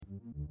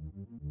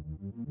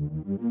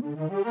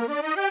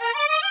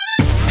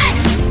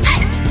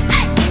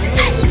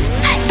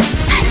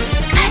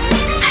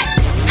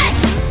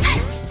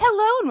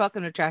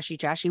to Trashy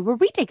Trashy, where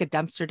we take a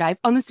dumpster dive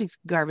on this week's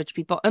Garbage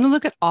People and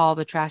look at all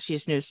the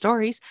trashiest news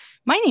stories.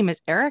 My name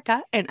is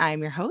Erica, and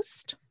I'm your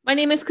host. My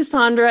name is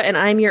Cassandra, and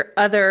I'm your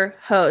other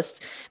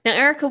host. Now,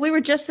 Erica, we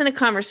were just in a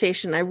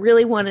conversation. I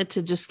really wanted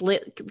to just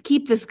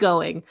keep this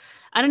going.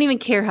 I don't even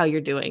care how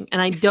you're doing,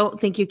 and I don't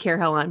think you care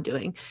how I'm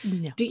doing.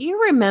 No. Do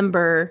you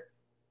remember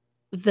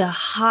the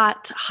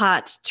hot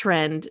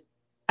trend?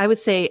 I would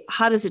say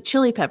hot as a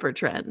chili pepper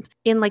trend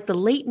in like the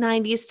late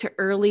 90s to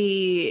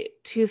early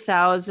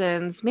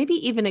 2000s, maybe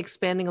even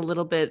expanding a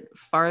little bit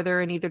farther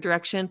in either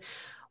direction,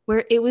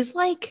 where it was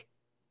like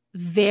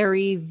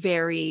very,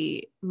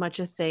 very much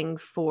a thing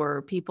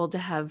for people to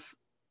have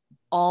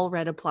all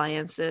red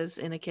appliances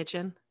in a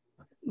kitchen.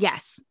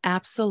 Yes,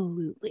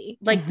 absolutely.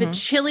 Like the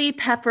chili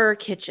pepper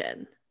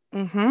kitchen.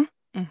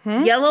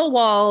 Mm-hmm. Yellow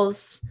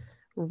walls,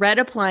 red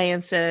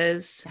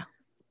appliances,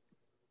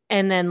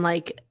 and then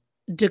like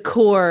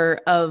decor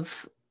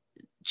of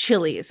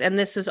chilies. And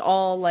this is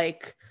all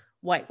like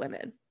white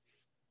women.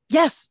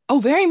 Yes. Oh,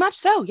 very much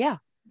so. Yeah.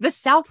 The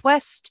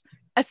Southwest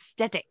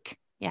aesthetic.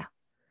 Yeah.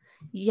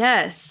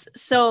 Yes.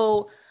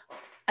 So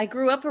I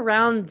grew up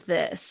around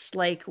this.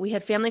 Like we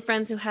had family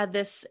friends who had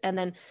this. And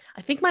then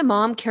I think my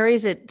mom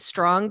carries it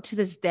strong to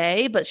this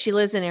day, but she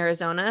lives in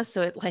Arizona.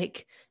 So it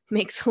like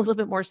makes a little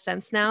bit more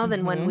sense now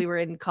than when we were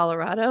in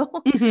Colorado.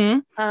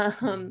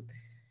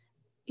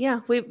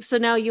 Yeah. So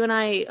now you and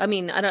I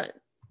mean,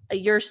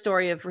 your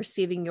story of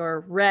receiving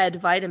your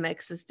red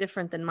Vitamix is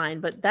different than mine,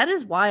 but that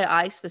is why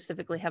I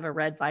specifically have a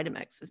red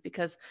Vitamix, is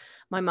because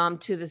my mom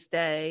to this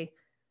day,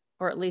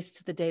 or at least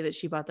to the day that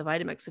she bought the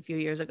Vitamix a few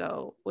years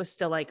ago, was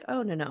still like,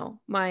 oh,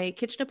 no, my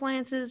kitchen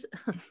appliances,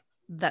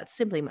 that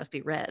simply must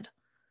be red.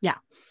 Yeah.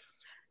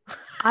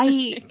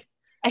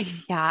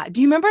 Yeah.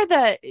 Do you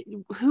remember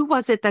who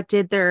was it that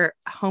did their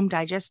Home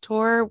Digest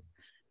tour?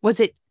 Was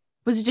it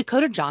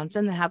Dakota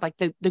Johnson that had like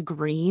the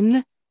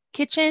green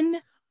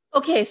kitchen?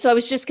 Okay, so I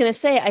was just going to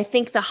say, I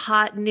think the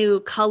hot new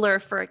color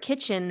for a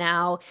kitchen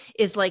now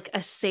is like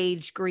a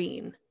sage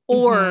green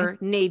or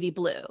navy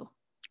blue.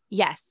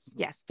 Yes.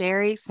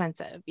 Very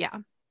expensive.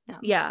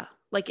 Yeah.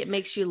 Like it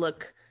makes you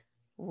look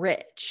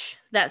rich,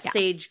 that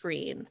sage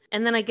green.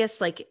 And then I guess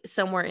like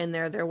somewhere in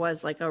there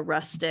was like a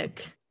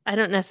rustic. I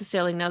don't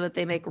necessarily know that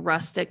they make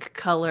rustic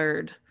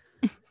colored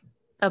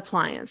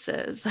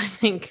appliances. I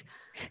think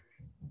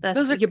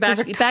you're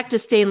back to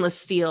stainless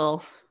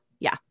steel.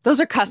 Yeah, those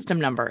are custom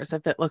numbers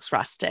if it looks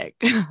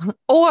rustic.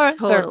 Or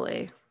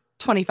totally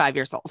 25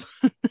 years old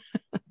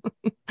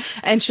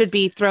and should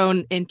be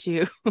thrown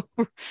into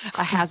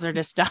a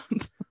hazardous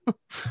dump.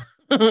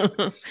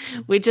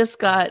 We just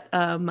got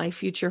my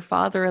future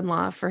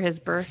father-in-law for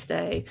his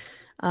birthday.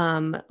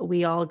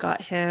 We all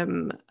got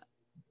him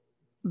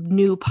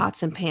new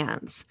pots and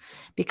pans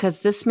because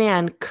this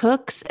man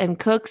cooks and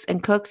cooks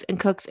and cooks and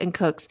cooks and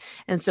cooks.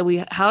 And so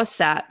we house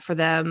sat for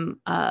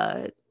them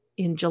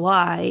in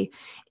July.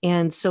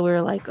 And so we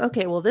were like,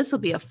 okay, well, this will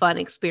be a fun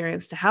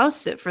experience to house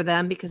sit for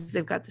them because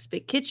they've got this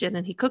big kitchen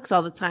and he cooks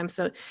all the time.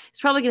 So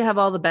he's probably going to have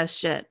all the best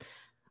shit.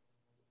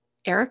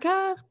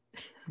 Erica,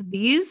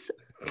 these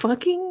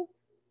fucking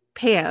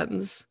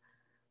pans,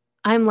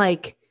 I'm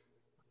like,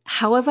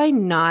 how have I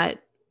not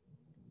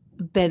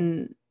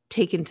been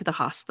taken to the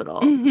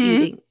hospital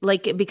eating?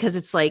 Like, because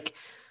it's like,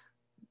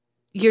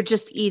 you're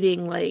just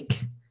eating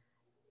like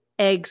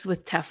eggs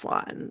with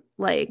Teflon.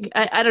 Like,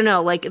 I don't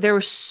know, like they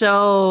were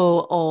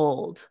so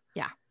old.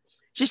 Yeah.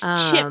 Just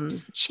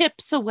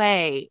chips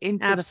away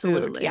into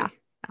absolutely. The food.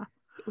 Yeah.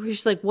 We're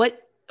just like, what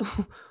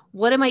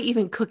am I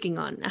even cooking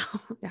on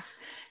now? Yeah.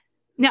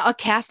 Now a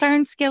cast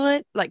iron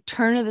skillet, like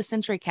turn of the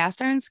century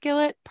cast iron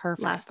skillet,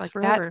 perfect. Lasts like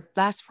forever.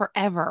 That lasts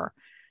forever.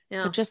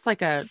 Yeah. But just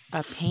like a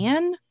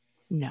pan,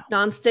 no.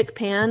 Non-stick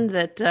pan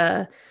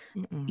that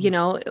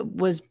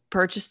was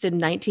purchased in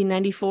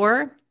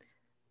 1994.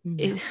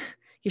 No.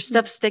 Your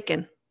stuff's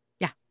sticking.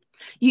 Yeah.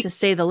 To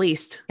say the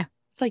least. Yeah.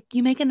 It's like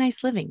you make a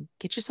nice living.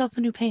 Get yourself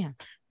a new pan.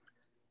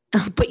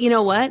 But you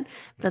know what?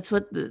 That's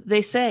what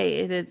they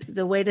say.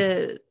 The way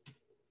to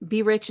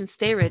be rich and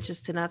stay rich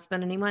is to not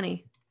spend any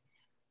money.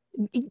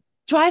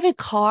 Drive a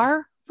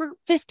car for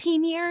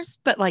 15 years,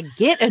 but like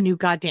get a new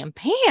goddamn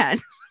pan.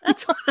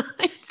 That's what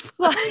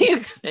I'm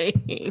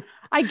saying.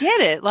 I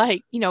get it.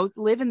 Like,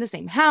 live in the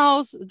same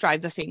house,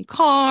 drive the same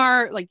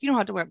car. Like, you don't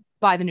have to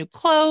buy the new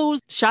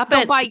clothes. Shop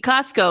at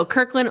Costco,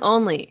 Kirkland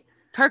only.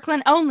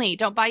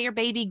 Don't buy your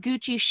baby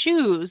Gucci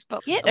shoes,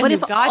 but get a new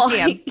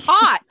goddamn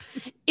pot.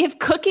 If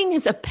cooking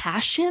is a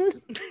passion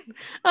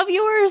of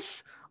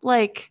yours,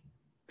 like,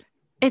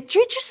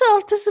 treat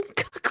yourself to some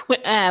cook.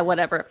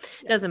 Whatever.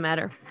 Doesn't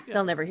matter.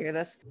 They'll never hear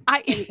this.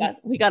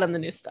 We got them the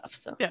new stuff.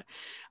 So yeah.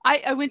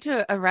 I went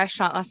to a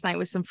restaurant last night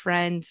with some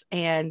friends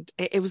and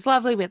it was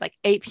lovely. We had like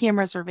 8 p.m.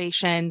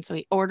 reservation. So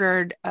we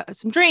ordered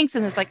some drinks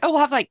and it's like, oh,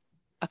 we'll have like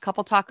a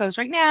couple tacos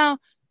right now.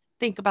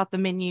 Think about the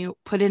menu,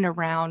 put in a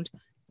round.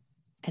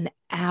 An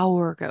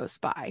hour goes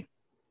by.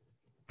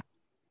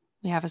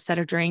 We have a set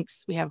of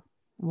drinks. We have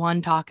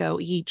 1 taco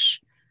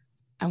each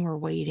and we're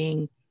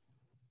waiting.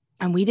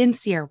 And we didn't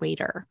see our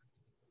waiter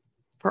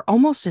for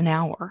almost an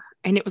hour.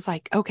 And it was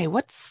like, okay,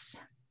 what's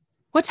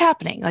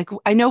happening? Like,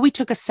 I know we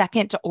took a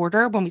second to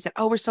order when we said,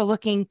 oh, we're still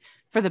looking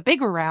for the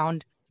bigger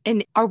round.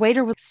 And our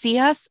waiter would see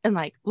us and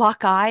like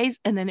lock eyes.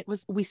 And then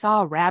we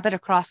saw a rabbit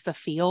across the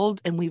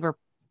field and we were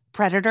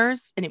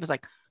predators. And it was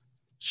like,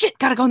 shit,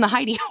 gotta go in the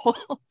hidey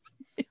hole.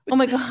 Oh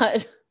my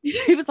God.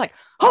 He was like,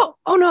 oh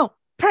no,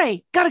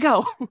 pray, gotta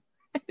go.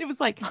 It was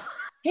like,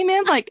 hey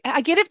man, like,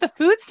 I get if the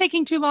food's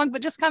taking too long,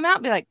 but just come out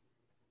and be like,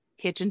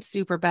 kitchen's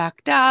super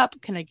backed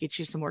up. Can I get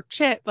you some more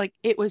chip? Like,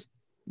 it was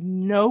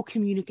no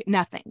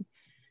nothing.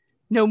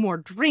 No more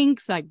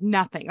drinks, like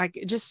nothing. Like,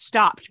 it just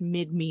stopped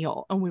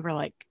mid-meal. And we were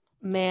like,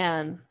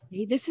 man,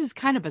 hey, this is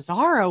kind of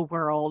bizarro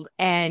world.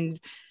 And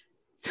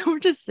so we're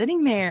just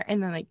sitting there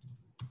and then like,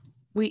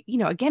 we,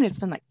 again, it's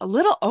been like a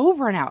little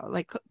over an hour,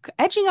 like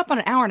edging up on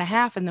an hour and a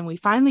half. And then we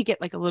finally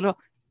get like a little,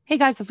 hey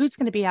guys, the food's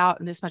going to be out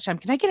in this much time.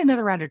 Can I get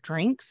another round of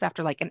drinks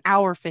after like an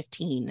hour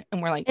 15?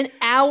 And we're like, an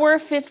hour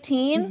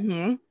 15?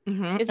 Mm-hmm,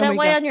 mm-hmm. Is that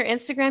why on your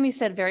Instagram you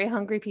said very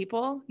hungry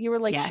people? You were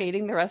like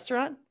shading the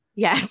restaurant?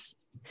 Yes.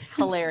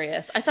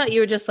 Hilarious. I thought you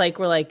were just like,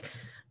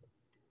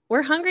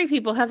 we're hungry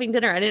people having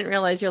dinner. I didn't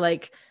realize you're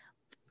like,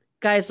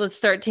 guys, let's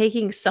start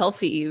taking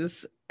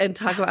selfies and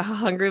talk about how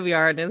hungry we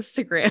are on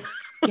Instagram.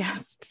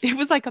 Yes. It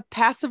was like a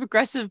passive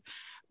aggressive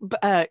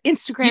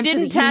Instagram. You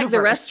didn't tag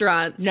the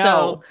restaurant.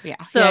 No.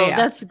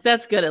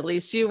 That's good. At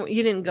least you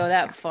didn't go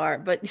that far,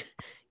 but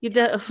you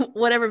did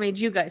whatever made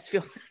you guys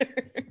feel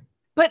better.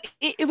 But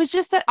it was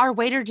just that our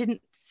waiter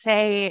didn't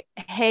say,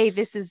 hey,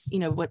 this is,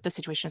 what the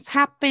situation is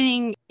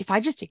happening. If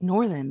I just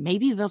ignore them,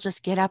 maybe they'll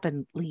just get up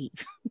and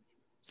leave.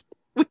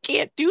 We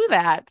can't do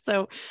that.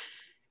 So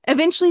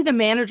eventually the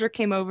manager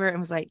came over and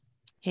was like,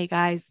 hey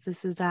guys,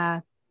 this is,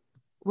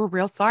 we're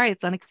real sorry.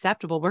 It's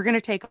unacceptable. We're going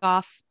to take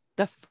off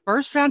the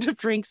first round of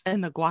drinks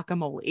and the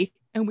guacamole.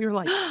 And we were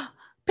like, pay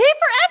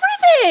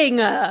for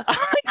everything. I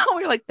know.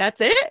 We were like,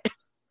 that's it.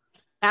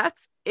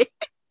 That's it.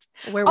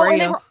 Where were you?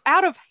 They were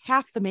out of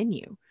half the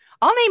menu.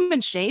 I'll name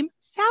and shame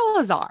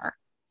Salazar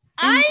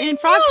in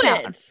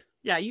Frogtown.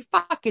 Yeah, you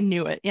fucking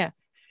knew it. Yeah.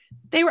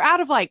 They were out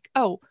of like,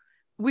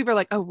 we were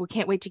like, we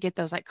can't wait to get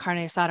those like carne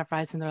asada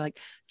fries. And they're like,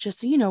 just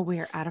so you know,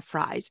 we're out of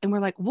fries. And we're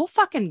like, we'll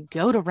fucking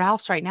go to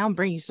Ralph's right now and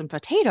bring you some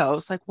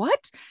potatoes. Like,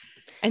 what?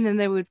 And then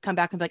they would come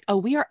back and be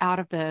like, we are out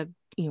of the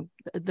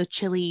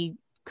chili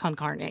con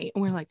carne.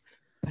 And we're like,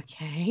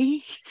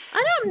 okay.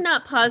 I'm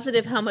not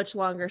positive how much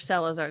longer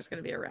Salazar is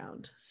going to be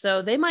around.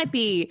 So they might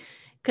be,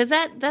 because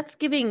that's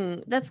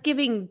giving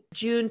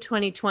June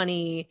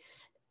 2020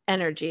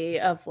 energy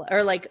of,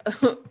 or like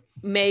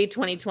May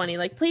 2020,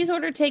 like, please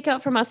order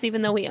takeout from us,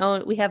 even though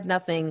we have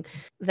nothing,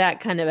 that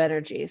kind of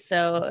energy.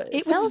 So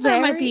it was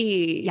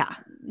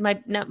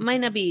might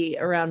not be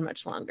around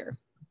much longer.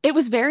 It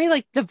was very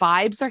like the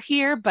vibes are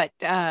here, but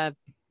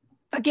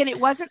again, it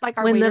wasn't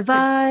like when the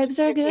vibes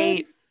are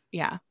good.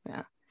 Yeah.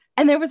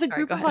 And there was a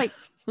group of like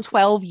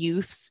 12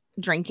 youths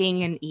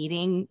drinking and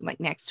eating like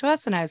next to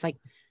us, and I was like,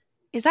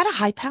 is that a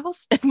hype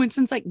house? And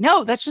Winston's like,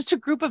 no, that's just a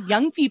group of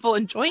young people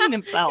enjoying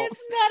themselves.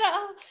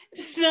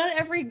 It's not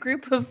every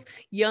group of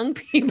young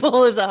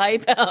people is a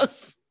hype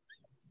house.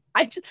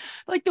 I just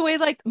like the way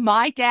like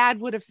my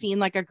dad would have seen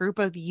like a group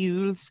of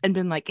youths and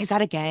been like, is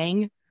that a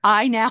gang?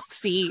 I now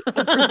see a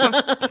group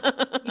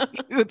of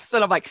youths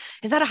and I'm like,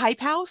 is that a hype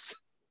house?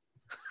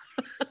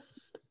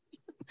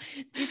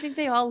 Do you think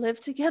they all live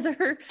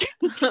together,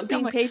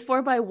 being paid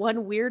for by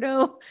one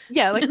weirdo?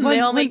 Yeah, like they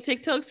all make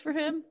TikToks for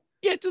him.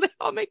 Yeah, do they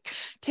all make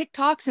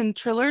TikToks and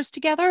Trillers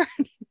together?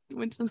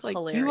 Winston's like,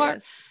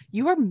 hilarious.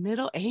 You are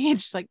middle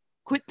aged. Like,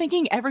 quit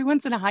thinking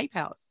everyone's in a hype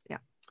house. Yeah,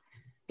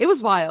 it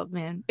was wild,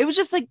 man. It was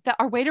just like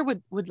our waiter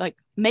would like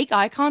make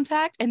eye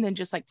contact and then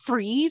just like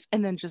freeze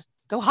and then just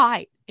go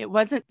hide. It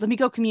wasn't, let me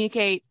go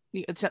communicate.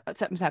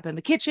 Something's happened in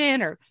the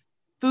kitchen or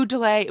food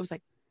delay. It was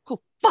like, oh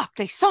fuck,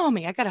 they saw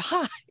me. I gotta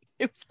hide.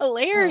 It was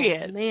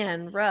hilarious. Oh,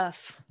 man,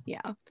 rough.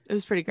 Yeah, it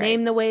was pretty great.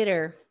 Name the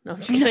waiter. No, I'm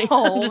just kidding.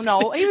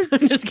 No, he was.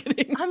 I'm just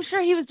kidding. I'm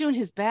sure he was doing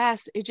his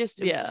best. It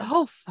was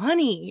so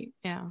funny.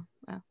 Yeah,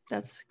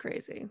 that's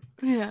crazy.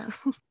 Yeah.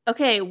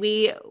 Okay,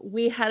 we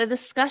had a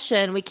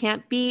discussion. We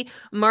can't be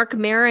Mark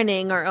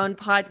Marining our own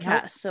podcast.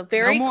 Nope. So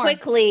very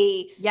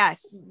quickly,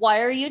 yes. Why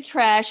are you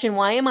trash and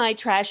why am I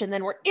trash? And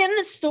then we're in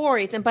the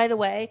stories. And by the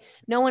way,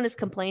 no one has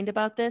complained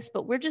about this,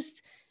 but we're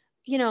just,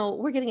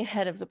 we're getting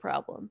ahead of the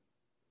problem.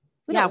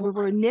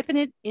 We're nipping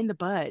it in the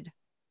bud.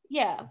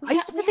 Yeah. I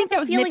used to think that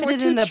was nipping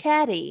it in the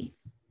chatty.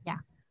 Yeah.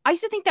 I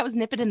used to think that was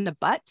nip it in the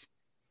butt,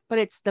 but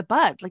it's the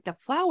bud, like the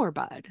flower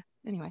bud.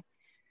 Anyway.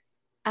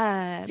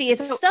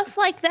 It's stuff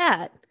like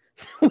that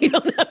we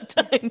don't have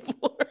time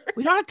for.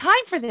 We don't have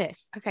time for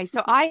this. Okay.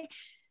 So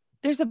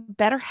there's a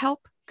BetterHelp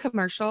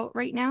commercial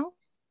right now.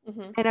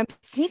 Mm-hmm. And I'm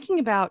thinking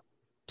about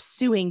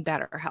suing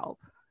BetterHelp.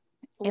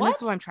 And this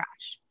is why I'm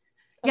trash.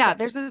 Okay.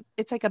 Yeah.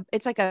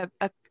 It's like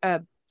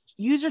a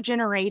user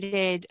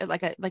generated,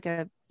 like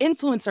a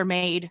influencer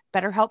made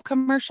BetterHelp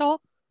commercial.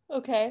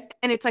 Okay.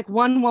 And it's like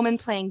one woman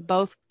playing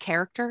both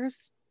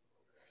characters.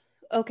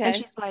 Okay. And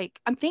she's like,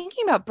 I'm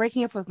thinking about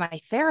breaking up with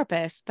my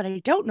therapist, but I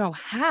don't know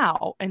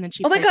how. And then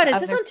she Oh my plays God, the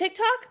is this other. on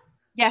TikTok?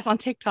 Yes, on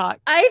TikTok.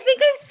 I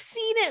think I've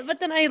seen it, but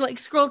then I like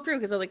scrolled through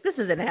because I was like, this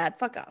is an ad.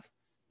 Fuck off.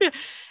 And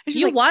she's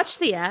You like, watch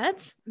the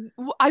ads?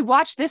 I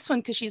watched this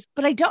one because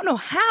but I don't know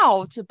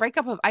how to break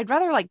up with, I'd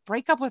rather like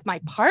break up with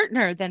my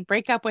partner than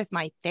break up with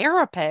my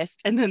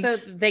therapist. And then, So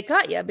they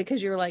got you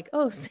because you were like,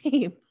 oh,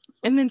 same.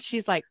 and then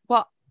she's like,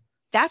 well,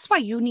 that's why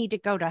you need to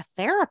go to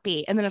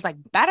therapy. And then it's like,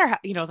 better,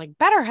 it's like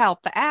BetterHelp,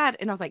 the ad.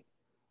 And I was like,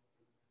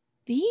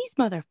 these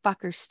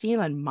motherfuckers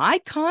stealing my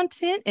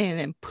content and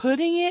then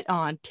putting it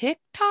on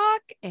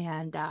TikTok.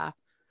 And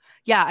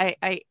yeah,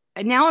 I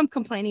now I'm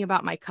complaining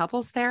about my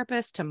couples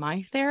therapist to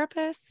my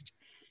therapist.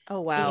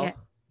 Oh, wow. And,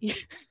 yeah.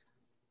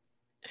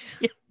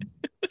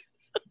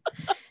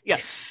 Yeah.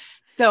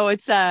 So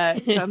it's so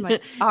I'm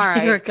like, all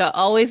right. Erica,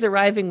 always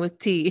arriving with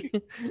tea.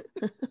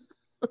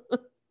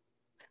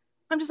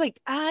 I'm just like,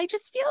 I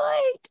just feel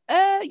like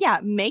yeah,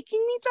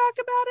 making me talk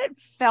about it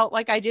felt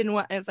like I didn't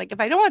want. It's like, if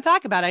I don't want to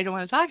talk about it, I don't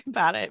want to talk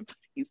about it.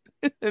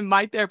 But and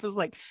my therapist was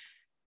like,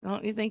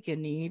 don't you think you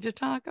need to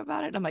talk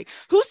about it? I'm like,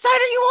 whose side are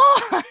you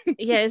on?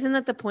 Yeah, isn't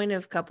that the point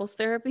of couples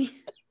therapy?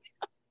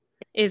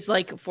 Is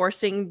like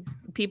forcing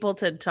people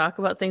to talk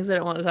about things they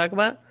don't want to talk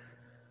about?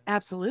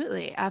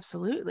 Absolutely.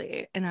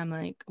 And I'm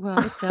like, well,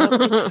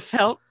 it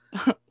felt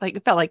like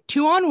it felt like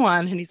 2-on-1.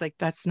 And he's like,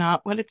 that's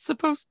not what it's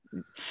supposed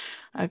to.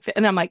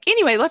 And I'm like,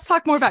 anyway, let's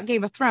talk more about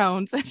Game of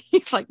Thrones. And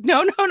he's like,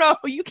 no,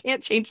 you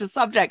can't change the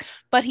subject.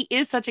 But he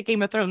is such a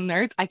Game of Thrones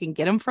nerd. I can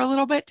get him for a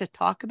little bit to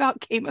talk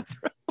about Game of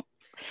Thrones.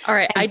 All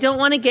right. I don't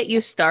want to get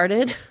you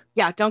started.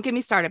 Yeah, don't get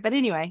me started. But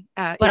anyway.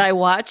 But yeah. I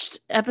watched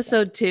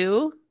episode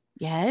 2.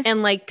 Yes.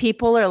 And like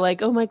people are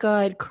like, oh my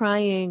God,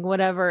 crying,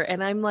 whatever.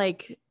 And I'm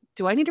like,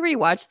 do I need to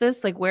rewatch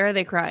this? Like, where are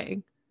they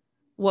crying?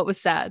 What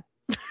was sad?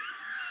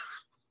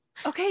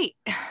 Okay.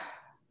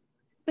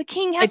 The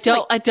king has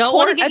I don't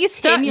want to get you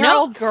started.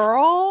 10-year-old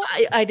girl.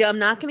 I'm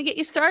not going to get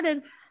you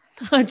started.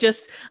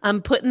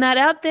 I'm putting that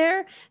out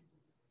there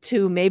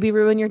to maybe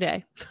ruin your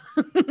day.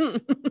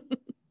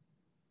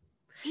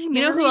 You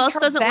know who else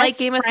doesn't like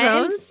Game of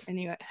Thrones?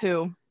 Anyway,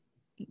 who?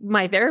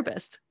 My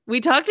therapist. We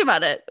talked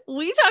about it.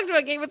 We talked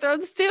about Game of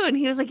Thrones too, and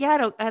he was like,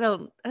 "Yeah, I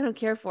don't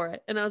care for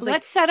it." And I was like,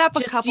 "Let's set up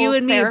a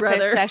couples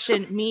therapist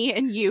session, me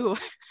and you,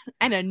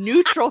 and a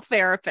neutral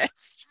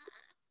therapist,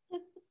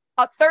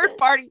 a third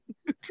party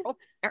neutral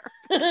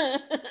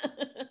therapist."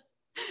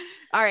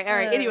 All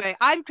right. Anyway,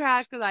 I'm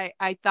trash because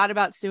I thought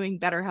about suing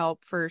BetterHelp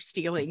for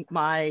stealing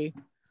my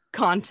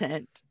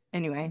content.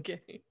 Anyway,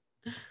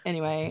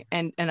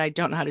 and I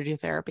don't know how to do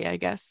therapy, I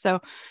guess. So.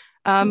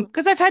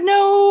 Because I've had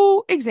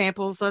no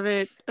examples of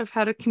it, of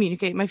how to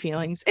communicate my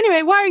feelings.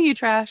 Anyway, why are you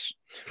trash?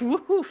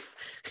 Woof.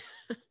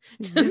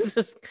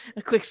 Just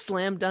a quick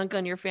slam dunk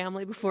on your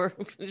family before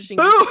finishing.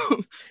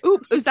 Ooh,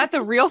 is that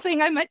the real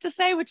thing I meant to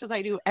say? Which is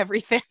I do every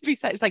therapy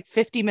session. It's like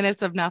 50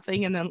 minutes of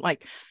nothing, and then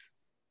like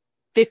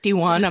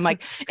 51. I'm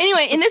like,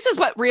 anyway, and this is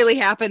what really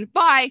happened.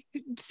 Bye.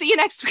 See you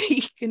next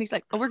week. And he's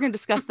like, oh, we're going to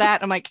discuss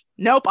that. I'm like,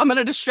 nope, I'm going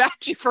to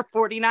distract you for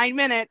 49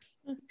 minutes.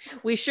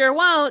 We sure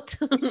won't.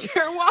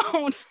 Sure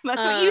won't.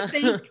 That's what you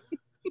think.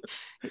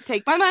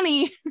 Take my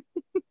money.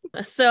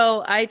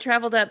 So I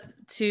traveled up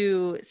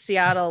to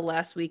Seattle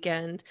last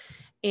weekend.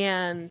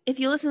 And if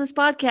you listen to this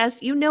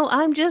podcast, you know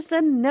I'm just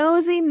a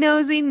nosy.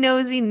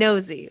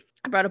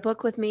 I brought a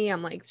book with me.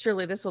 I'm like,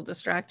 surely this will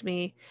distract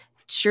me.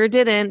 Sure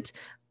didn't.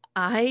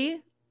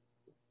 I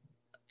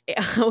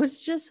was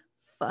just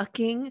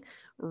fucking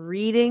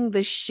reading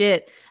the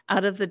shit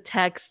out of the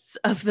texts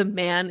of the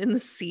man in the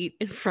seat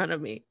in front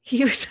of me.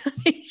 He was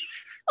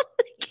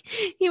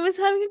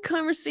having a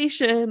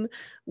conversation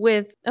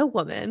with a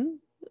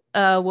woman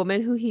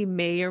who he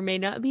may or may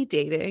not be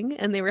dating,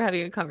 and they were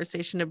having a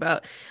conversation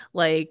about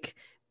like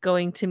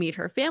going to meet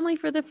her family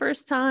for the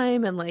first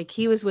time, and like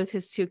he was with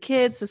his 2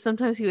 kids, so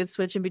sometimes he would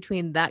switch in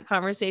between that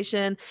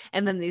conversation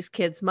and then these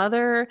kids'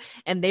 mother,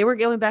 and they were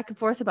going back and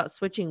forth about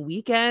switching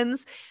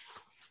weekends.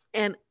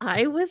 And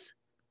I was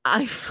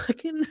like,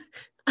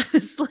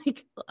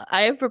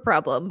 I have a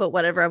problem, but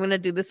whatever, I'm gonna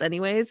do this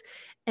anyways.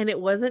 And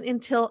it wasn't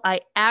until I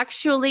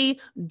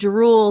actually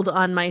drooled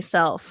on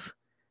myself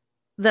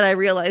that I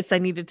realized I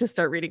needed to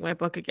start reading my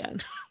book again.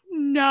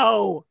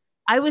 No.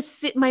 I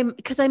was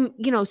because I'm,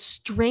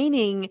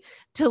 straining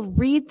to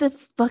read the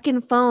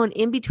fucking phone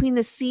in between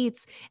the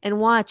seats and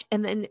watch.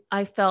 And then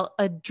I felt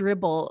a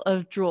dribble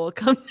of drool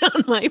come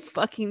down my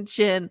fucking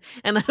chin.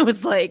 And I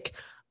was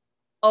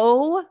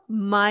oh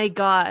my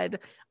God,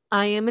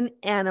 I am an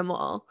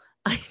animal.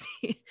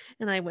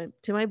 And I went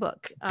to my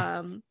book.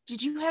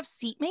 Did you have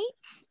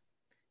seatmates?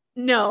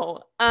 No.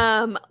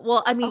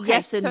 Well, I mean, okay,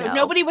 yes and no. So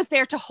nobody was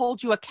there to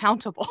hold you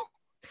accountable.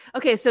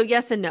 Okay, so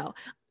yes and no.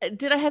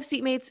 Did I have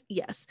seatmates?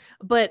 Yes.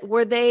 But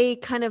were they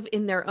kind of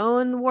in their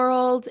own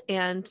world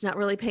and not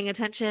really paying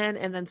attention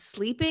and then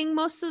sleeping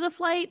most of the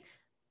flight?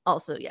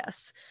 Also,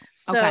 yes.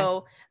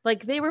 So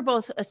like they were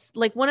both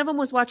like one of them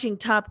was watching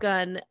Top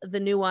Gun, the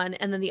new one,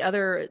 and then the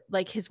other,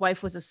 like his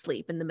wife was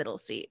asleep in the middle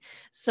seat.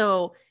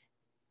 So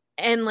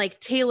And like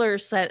Taylor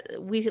said,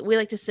 we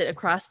like to sit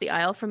across the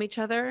aisle from each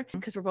other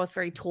because we're both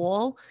very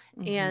tall.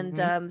 Mhm.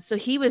 And so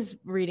he was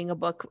reading a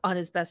book on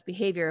his best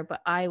behavior,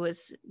 but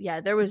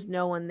there was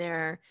no one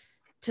there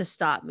to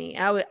stop me.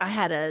 I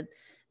had a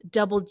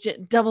double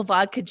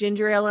vodka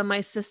ginger ale in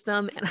my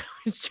system, and I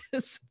was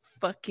just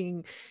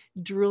fucking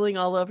drooling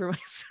all over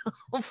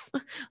myself,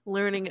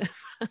 learning.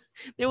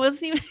 There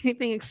wasn't even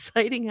anything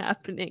exciting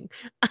happening.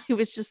 I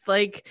was just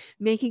like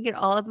making it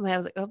all up in my head. I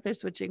was like, oh, they're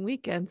switching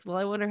weekends. Well,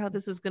 I wonder how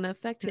this is going to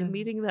affect him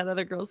meeting that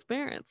other girl's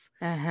parents.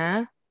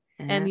 Uh-huh.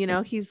 And, you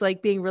know, he's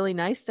like being really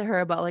nice to her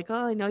about like,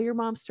 oh, I know your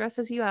mom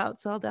stresses you out,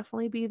 so I'll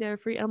definitely be there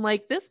for you. I'm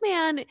like, this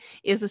man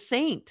is a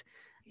saint.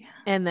 Yeah.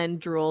 And then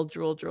drool.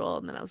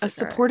 And then I was A like,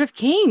 supportive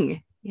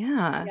king.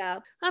 Yeah. yeah,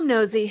 I'm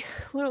nosy.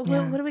 What are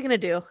we going to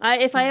do?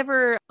 If I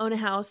ever own a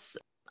house,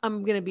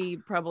 I'm going to be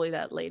probably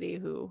that lady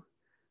who,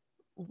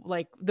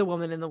 like the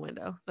woman in the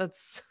window.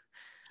 That's,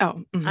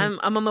 Oh, I'm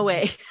on my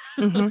way.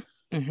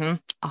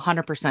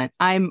 100%.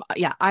 I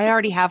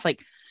already have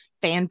like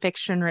fan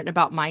fiction written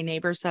about my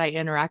neighbors that I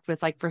interact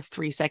with like for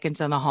 3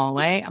 seconds in the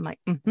hallway. I'm like,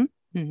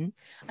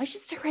 I should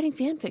start writing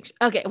fan fiction.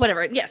 Okay,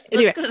 whatever. Yes.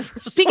 Anyway,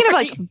 speaking of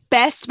like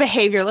best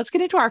behavior, let's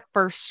get into our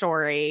first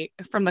story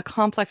from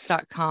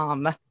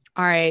thecomplex.com. All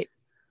right.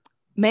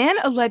 Man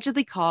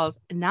allegedly calls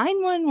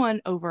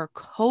 911 over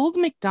cold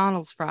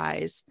McDonald's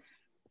fries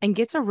and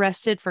gets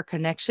arrested for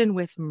connection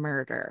with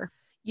murder.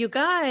 You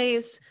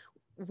guys,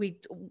 we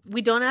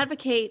don't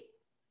advocate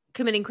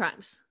committing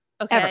crimes.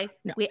 Okay.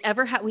 No. We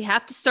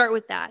have to start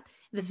with that.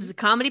 This is a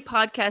comedy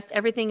podcast.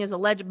 Everything is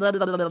alleged. Blah,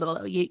 blah, blah, blah,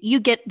 blah. You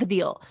get the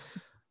deal.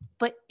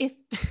 But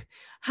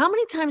how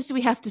many times do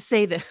we have to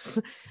say this?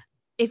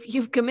 If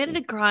you've committed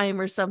a crime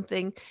or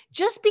something,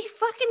 just be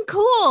fucking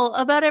cool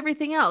about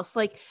everything else.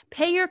 Like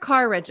pay your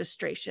car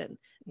registration.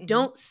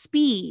 Don't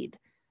speed.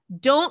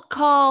 Don't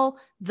call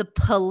the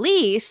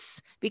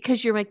police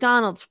because your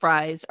McDonald's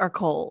fries are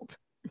cold.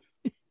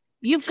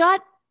 You've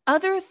got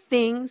other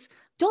things.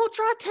 Don't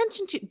draw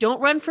attention to.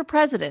 Don't run for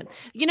president.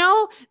 You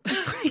know,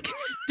 just like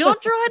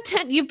don't draw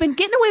attention. You've been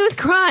getting away with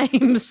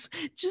crimes.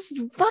 Just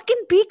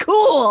fucking be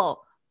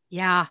cool.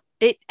 Yeah.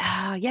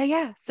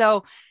 Yeah.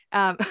 So,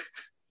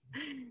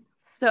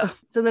 so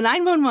the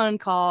 911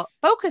 call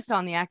focused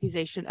on the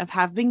accusation of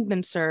having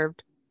been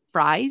served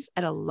fries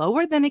at a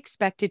lower than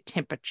expected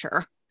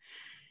temperature.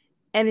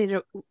 And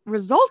it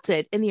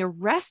resulted in the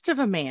arrest of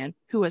a man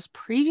who was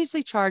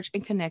previously charged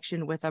in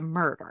connection with a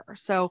murder.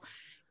 So,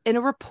 in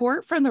a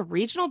report from the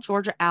regional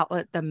Georgia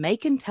outlet, the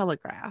Macon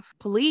Telegraph,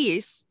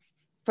 police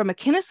from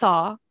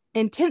Kennesaw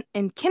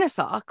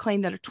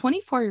claimed that a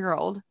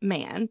 24-year-old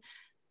man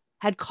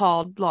had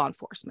called law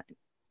enforcement.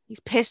 He's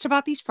pissed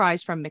about these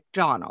fries from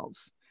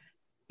McDonald's.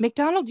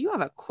 McDonald's, you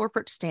have a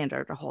corporate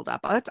standard to hold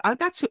up.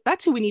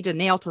 That's who we need to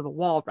nail to the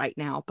wall right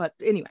now. But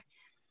anyway.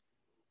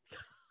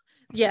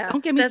 Yeah,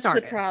 don't get me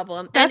started. That's the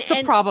problem. That's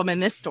the problem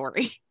in this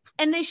story.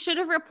 And they should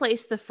have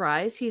replaced the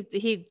fries. He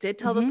did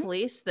tell the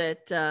police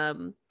that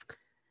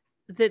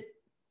that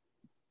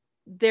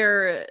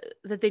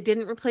they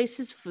didn't replace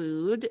his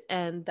food,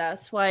 and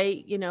that's why,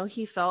 you know,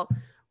 he felt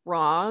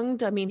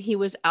wronged. I mean, he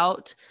was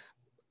out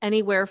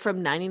anywhere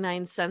from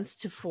 99 cents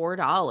to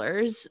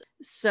 $4.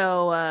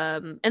 So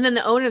and then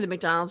the owner of the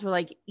McDonald's were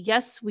like,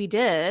 yes, we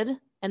did,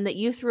 and that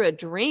you threw a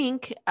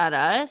drink at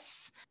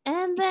us.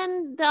 And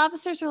then the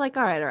officers were like,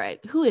 all right,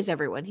 who is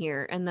everyone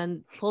here? And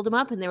then pulled him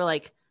up, and they were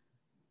like,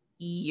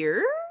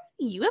 you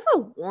have a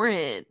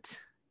warrant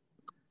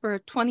for a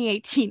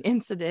 2018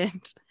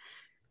 incident.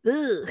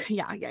 Ugh,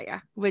 yeah.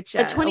 Which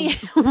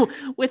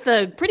with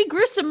a pretty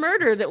gruesome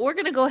murder that we're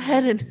gonna go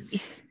ahead and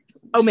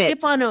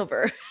skip on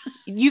over.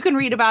 You can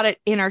read about it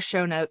in our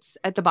show notes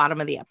at the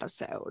bottom of the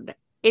episode.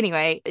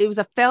 Anyway, it was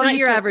a failure. It's not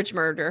your average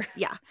murder.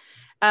 Yeah.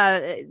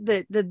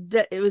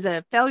 It was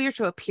a failure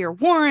to appear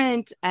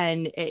warrant,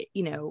 and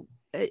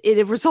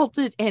it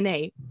resulted in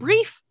a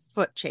brief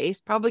foot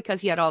chase, probably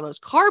because he had all those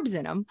carbs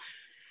in him,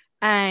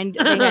 and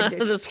they had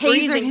to those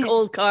freezing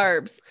cold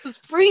carbs. Those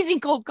freezing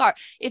cold carbs.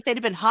 If they'd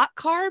have been hot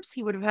carbs,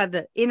 he would have had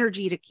the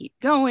energy to keep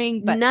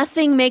going. But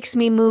nothing makes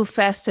me move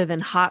faster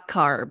than hot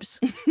carbs.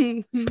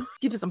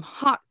 Give some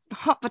hot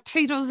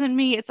potatoes in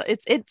me.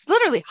 It's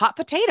literally hot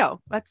potato.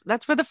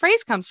 That's where the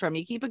phrase comes from.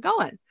 You keep it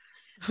going.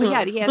 But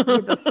yeah, he had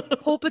those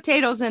whole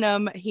potatoes in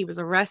him. He was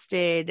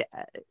arrested,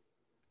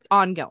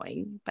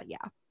 ongoing. But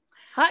yeah.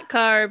 Hot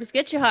carbs.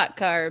 Get your hot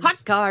carbs.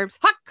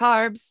 Hot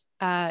carbs.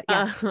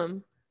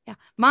 Yeah.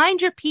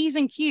 Mind your P's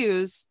and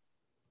Q's.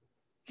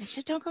 And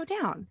shit don't go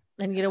down.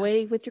 And get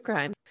away with your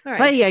crime. All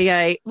right.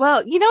 Yeah.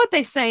 Well, you know what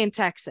they say in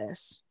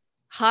Texas?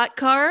 Hot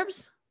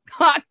carbs.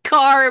 Hot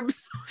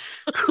carbs.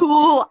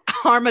 Cool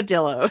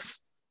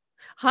armadillos.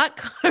 Hot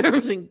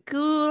carbs and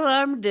cool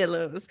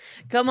armadillos.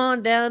 Come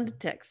on down to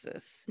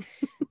Texas,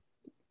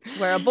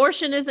 where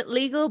abortion isn't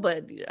legal,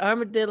 but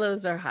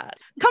armadillos are hot.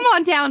 Come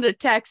on down to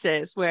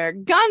Texas, where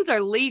guns are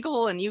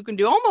legal and you can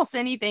do almost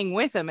anything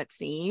with them, it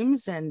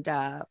seems. And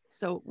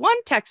so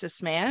one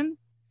Texas man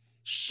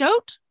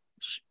shot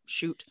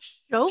an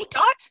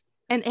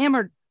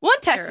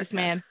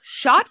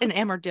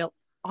armadillo.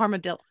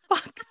 armadillo.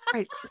 Fuck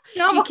Christ.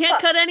 You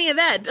can't cut any of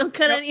that. Don't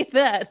cut any of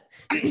that.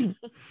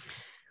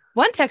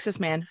 One Texas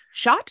man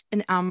shot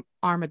an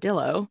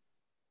armadillo.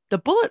 The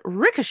bullet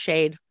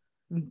ricocheted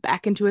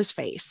back into his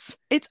face.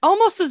 It's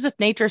almost as if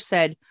nature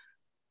said,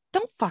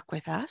 don't fuck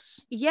with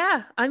us.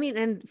 Yeah. I mean,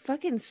 and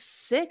fucking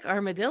sick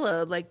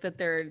armadillo, like that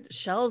their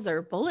shells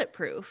are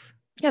bulletproof.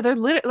 Yeah, they're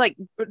literally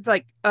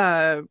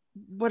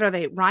what are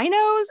they?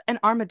 Rhinos and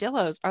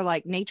armadillos are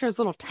like nature's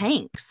little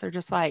tanks. They're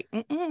just like,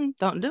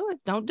 don't do it.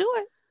 Don't do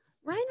it.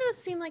 Rhinos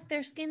seem like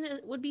their skin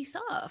would be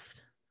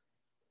soft.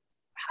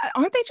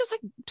 Aren't they just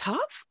like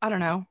tough? I don't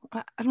know.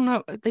 I don't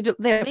know.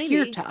 They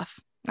appear tough.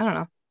 I don't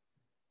know.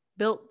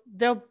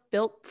 They're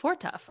built for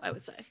tough, I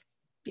would say.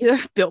 They're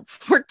built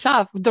for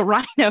tough. The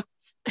rhinos.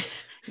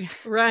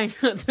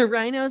 The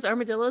rhinos,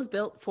 armadillos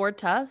built for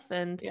tough.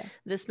 And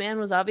this man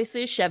was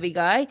obviously a Chevy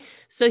guy.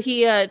 So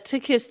he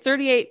took his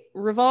 .38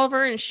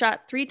 revolver and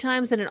shot 3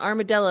 times at an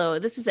armadillo.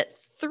 This is at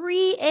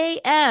 3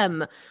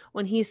 a.m.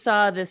 when he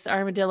saw this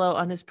armadillo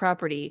on his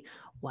property.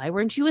 Why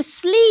weren't you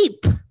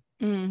asleep?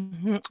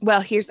 Mm-hmm.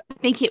 Well, I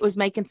think it was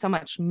making so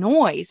much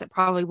noise. It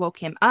probably woke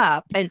him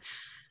up. And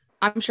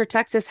I'm sure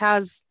Texas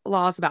has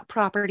laws about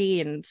property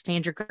and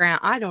stand your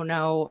ground. I don't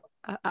know.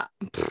 I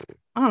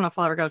don't know if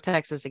I'll ever go to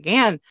Texas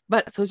again.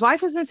 But so his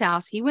wife was in his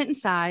house. He went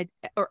inside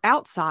or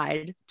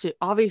outside to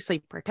obviously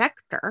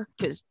protect her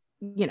because,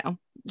 you know,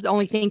 the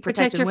only thing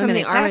protecting women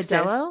in Texas.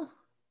 Armadillo?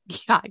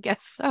 Yeah, I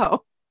guess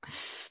so.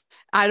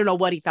 I don't know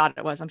what he thought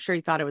it was. I'm sure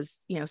he thought it was,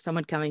 you know,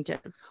 someone coming to.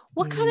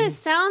 What kind of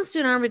sounds do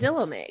an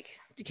armadillo make?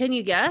 Can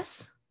you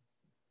guess?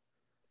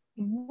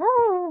 They're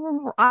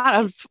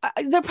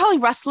probably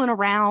rustling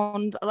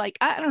around. Like,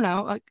 I don't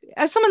know. Like,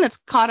 as someone that's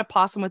caught a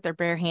possum with their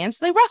bare hands,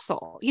 they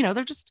rustle. You know,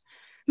 they're just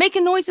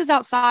making noises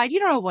outside. You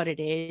don't know what it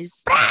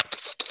is.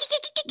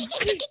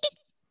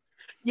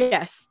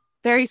 Yes,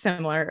 very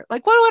similar.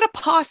 Like what a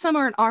possum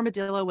or an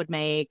armadillo would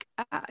make.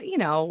 You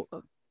know,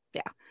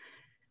 yeah.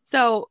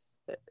 So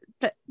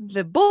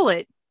the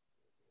bullet,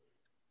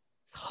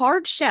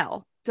 hard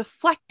shell,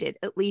 deflected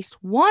at least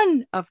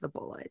one of the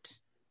bullet.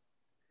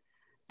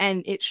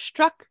 And it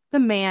struck the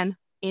man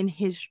in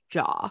his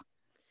jaw.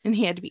 And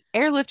he had to be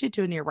airlifted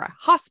to a nearby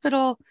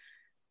hospital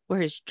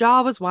where his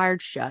jaw was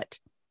wired shut.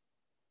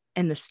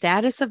 And the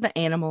status of the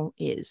animal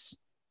is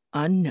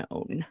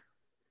unknown.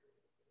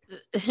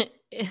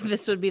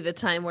 This would be the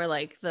time where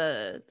like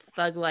the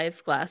Thug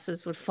Life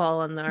glasses would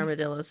fall on the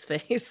armadillo's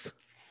face.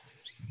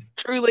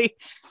 Truly.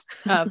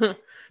 The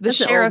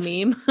sheriff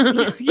meme.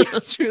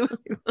 Yes, truly.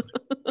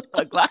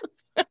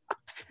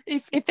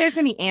 If there's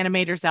any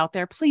animators out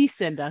there, please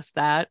send us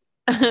that.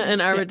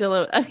 An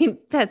armadillo. I mean,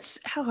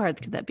 how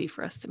hard could that be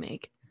for us to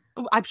make?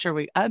 I'm sure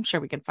we can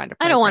find a program.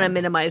 I don't want to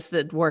minimize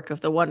the work of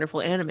the wonderful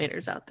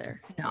animators out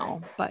there.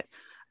 No, but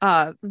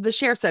the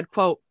sheriff said,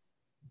 quote,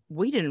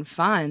 "We didn't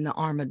find the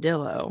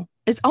armadillo."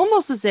 It's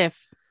almost as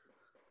if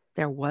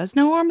there was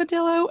no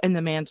armadillo and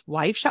the man's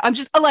wife shot. I'm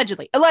just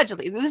allegedly.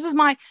 This is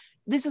my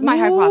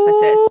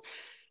hypothesis.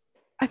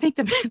 I think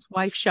the man's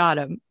wife shot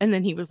him, and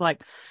then he was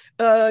like,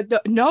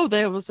 "No,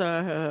 there was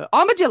a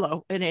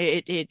armadillo, and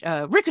it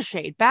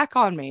ricocheted back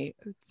on me."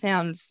 It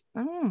sounds,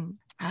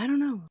 I don't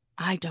know.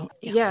 I don't.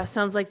 Yeah,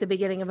 sounds like the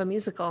beginning of a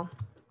musical.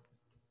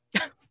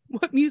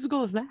 What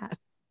musical is that?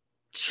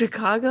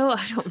 Chicago?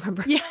 I don't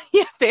remember. Yeah,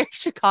 yes, very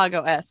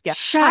Chicago-esque. Yeah,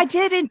 I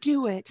didn't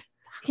do it.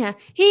 Yeah,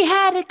 he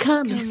had it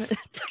coming.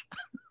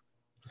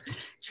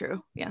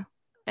 True. Yeah,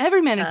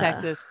 every man in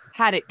Texas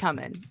had it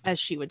coming, as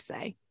she would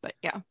say. But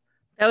yeah.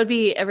 That would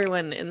be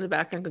everyone in the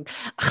background going,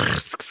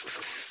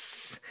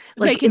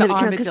 like in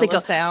the because they go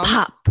sounds.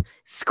 Pop,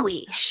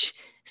 squish,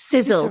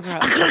 sizzle,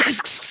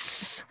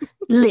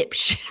 lip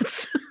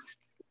shits.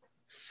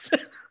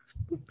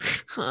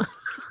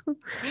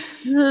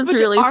 That's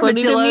really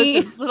funny to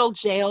me. Little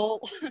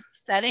jail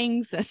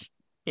settings.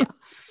 Yeah,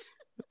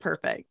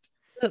 perfect.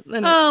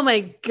 Oh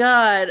my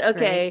god.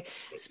 Okay,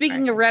 great.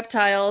 Speaking of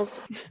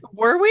reptiles,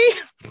 were we?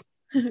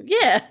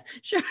 Yeah,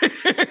 sure.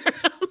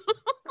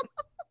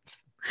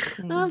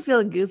 I'm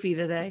feeling goofy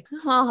today.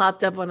 I'm all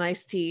hopped up on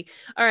iced tea.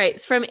 All right.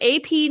 It's from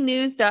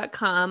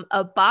apnews.com.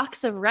 A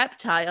box of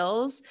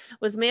reptiles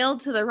was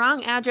mailed to the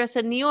wrong address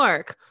in New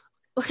York.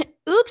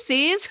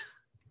 Oopsies.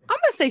 I'm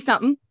going to say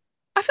something.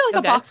 I feel like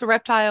a box of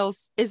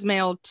reptiles is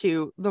mailed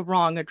to the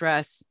wrong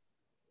address.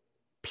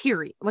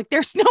 Period. Like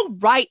there's no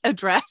right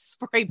address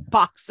for a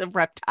box of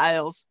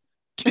reptiles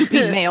to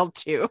be mailed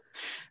to.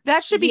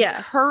 That should be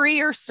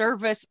courier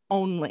service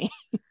only.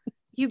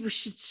 You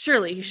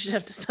should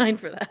have to sign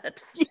for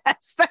that.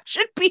 Yes, that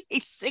should be a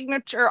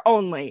signature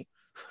only.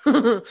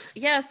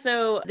 Yeah,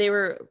 so they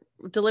were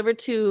delivered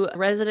to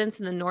residents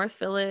in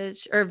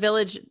the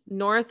village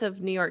north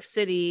of New York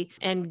City,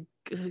 and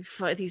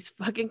these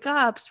fucking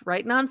cops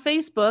writing on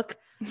Facebook.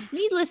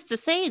 Needless to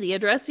say, the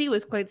addressee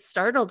was quite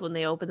startled when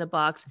they opened the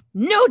box.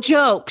 No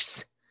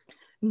jokes.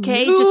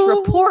 Okay, just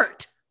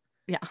report.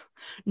 Yeah.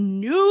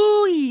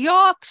 New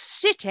York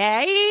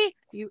City.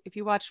 If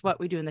you watched What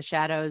We Do in the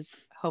Shadows,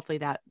 hopefully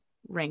that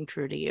rang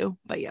true to you.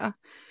 But yeah.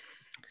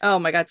 Oh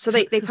my God. So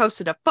they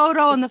posted a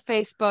photo on the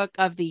Facebook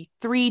of the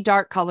 3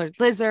 dark colored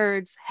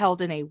lizards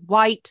held in a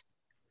white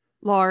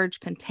large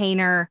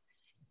container.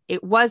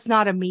 It was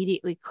not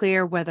immediately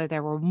clear whether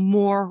there were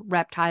more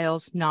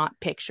reptiles not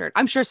pictured.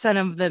 I'm sure some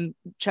of them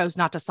chose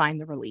not to sign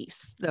the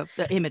release, the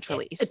image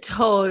release.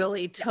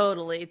 Totally.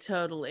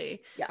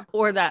 Yeah.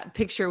 Or that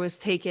picture was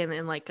taken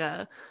in like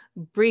a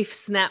brief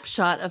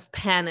snapshot of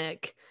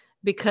panic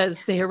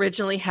because they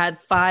originally had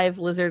 5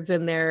 lizards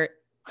in there.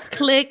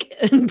 Click,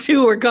 and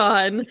 2 were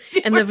gone.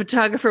 And the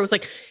photographer was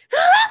like,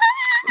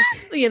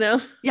 Yeah.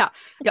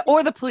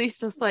 Or the police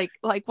just like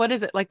what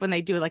is it like when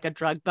they do like a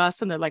drug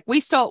bust and they're like, we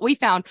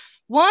found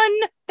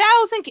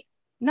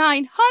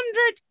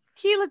 1,900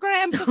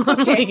 kilograms of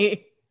cocaine.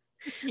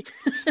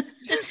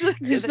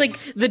 Just like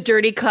the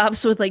dirty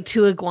cops with like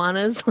 2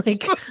 iguanas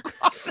like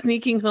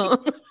sneaking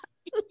home.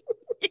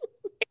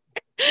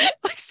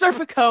 Like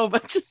Serpico,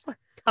 but just like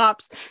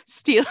cops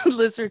stealing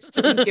lizards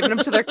and giving them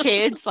to their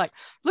kids. Like,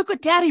 look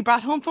what daddy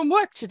brought home from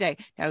work today.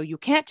 No, you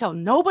can't tell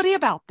nobody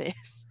about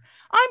this.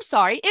 I'm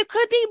sorry. It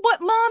could be what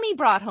mommy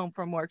brought home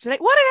from work today.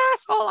 What an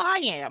asshole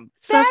I am.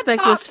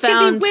 Suspect was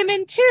found. Can be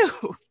women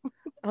too.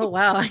 Oh,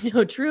 wow. I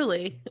know.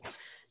 Truly.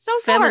 So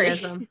sorry.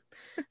 Feminism.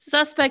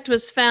 Suspect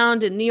was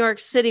found in New York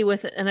City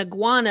with an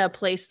iguana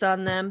placed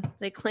on them.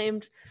 They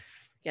claimed,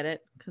 get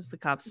it? Because the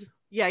cops.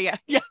 Yeah.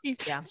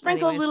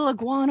 Sprinkle a little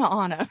iguana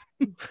on him.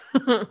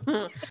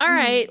 All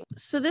right.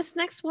 So this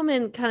next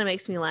woman kind of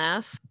makes me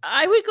laugh.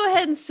 I would go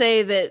ahead and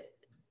say that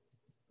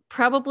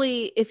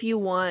probably if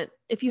you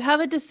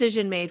have a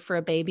decision made for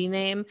a baby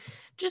name,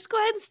 just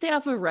go ahead and stay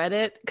off of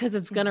Reddit because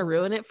it's going to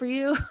ruin it for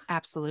you.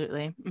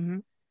 Absolutely. Mm-hmm.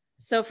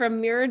 So from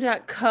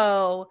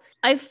mirror.co,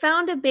 I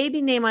found a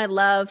baby name I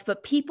love,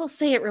 but people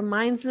say it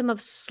reminds them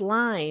of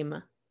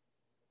slime.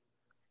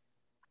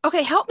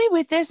 Okay, help me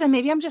with this. And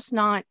maybe I'm just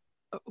not.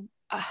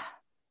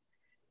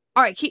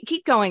 All right,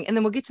 keep going. And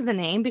then we'll get to the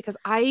name because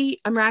I'm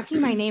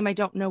racking my name. I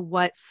don't know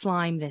what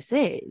slime this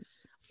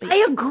is.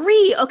 I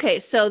agree. Okay,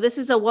 so this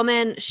is a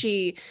woman.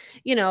 She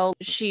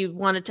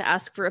wanted to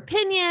ask for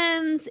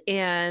opinions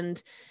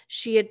and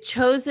she had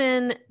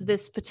chosen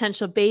this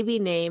potential baby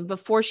name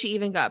before she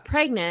even got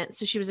pregnant.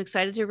 So she was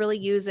excited to really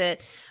use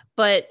it,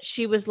 but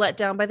she was let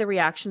down by the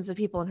reactions of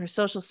people in her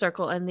social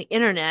circle and the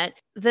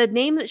internet. The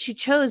name that she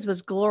chose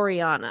was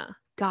Gloriana.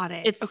 Got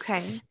it. It's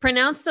okay.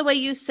 Pronounced the way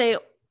you say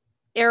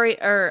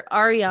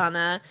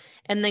Ariana,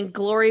 and then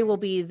Glory will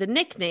be the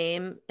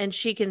nickname, and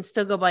she can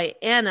still go by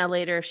Anna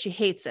later if she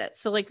hates it.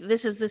 So like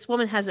this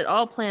woman has it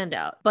all planned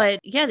out. But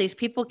yeah, these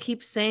people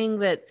keep saying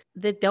that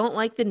they don't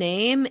like the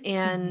name,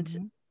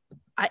 and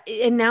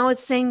and now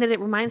it's saying that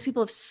it reminds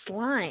people of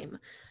slime.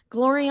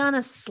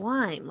 Gloriana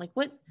slime. Like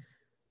what?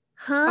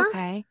 Huh?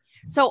 Okay.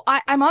 So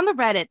I'm on the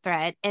Reddit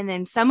thread, and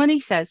then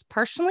somebody says,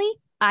 personally,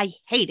 I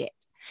hate it.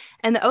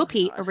 And the OP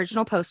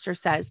original poster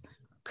says,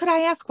 could I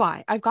ask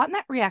why? I've gotten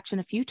that reaction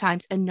a few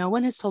times and no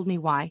one has told me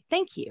why.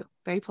 Thank you.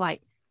 Very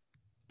polite.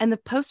 And the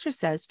poster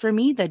says, for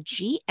me, the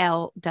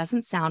GL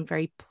doesn't sound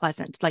very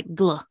pleasant, like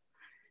gl.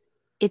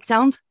 It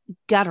sounds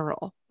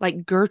guttural,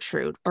 like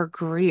Gertrude or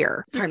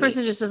Greer. This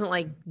person just doesn't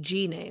like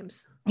G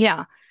names.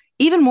 Yeah.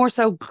 Even more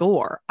so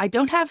gore. I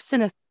don't have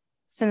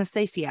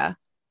synesthesia,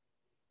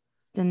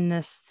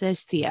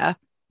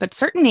 but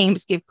certain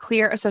names give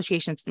clear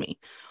associations to me.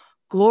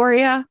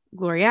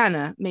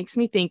 Gloriana makes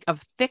me think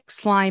of thick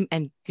slime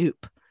and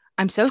goop.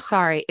 I'm so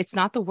sorry. It's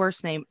not the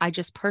worst name. I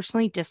just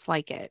personally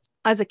dislike it.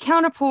 As a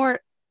counterpart,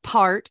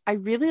 I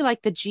really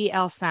like the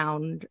GL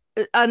sound.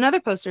 Another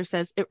poster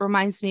says it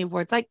reminds me of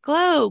words like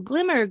glow,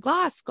 glimmer,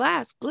 gloss,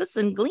 glass,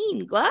 glisten,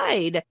 gleam,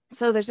 glide.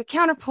 So there's a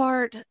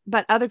counterpart,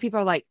 but other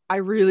people are like, I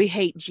really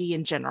hate G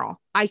in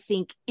general. I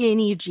think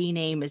any G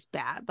name is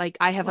bad. Like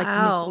I have like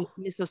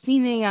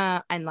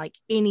misocynia, and like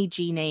any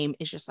G name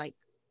is just like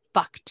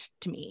fucked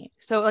to me.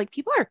 So like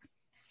people are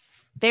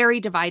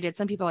very divided.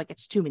 Some people are like,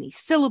 it's too many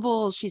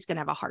syllables, she's gonna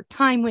have a hard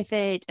time with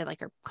it, and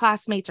like her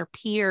classmates or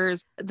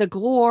peers. The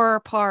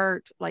glore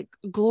part, like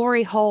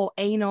glory hole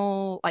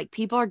anal, like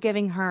people are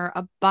giving her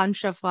a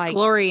bunch of like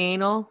glory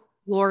hole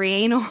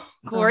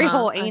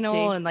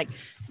anal, and like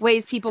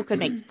ways people could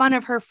make fun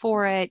of her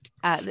for it,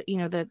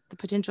 the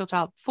potential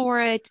child for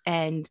it.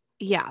 And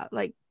yeah,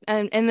 like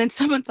and then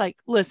someone's like,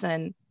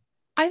 listen,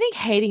 I think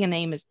hating a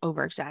name is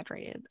over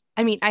exaggerated.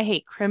 I mean, I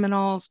hate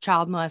criminals,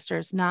 child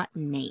molesters, not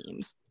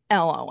names.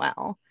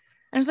 LOL.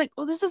 And I was like,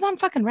 well, this is on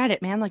fucking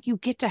Reddit, man. Like, you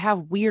get to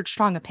have weird,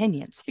 strong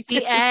opinions. Like,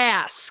 he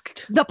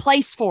asked the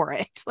place for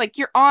it. Like,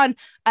 you're on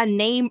a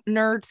name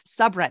nerds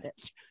subreddit.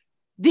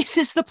 This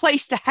is the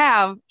place to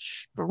have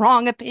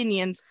strong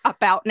opinions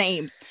about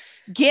names.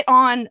 Get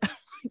on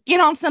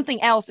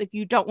something else if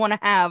you don't want to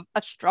have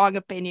a strong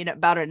opinion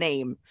about a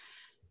name.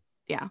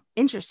 Yeah,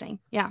 interesting.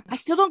 Yeah, I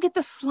still don't get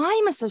the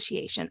slime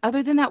association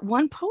other than that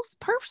one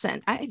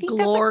person. I think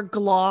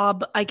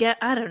glob. I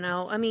don't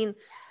know. I mean,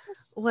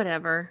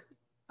 whatever.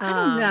 I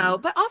don't know,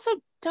 but also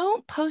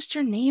don't post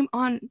your name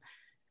on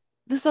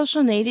the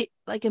social media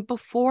like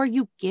before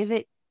you give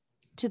it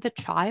to the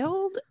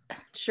child.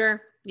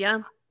 Sure.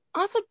 Yeah.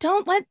 Also,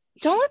 don't let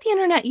Don't let the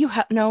internet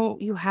know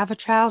you have a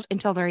child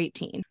until they're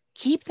 18.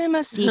 Keep them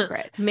a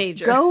secret.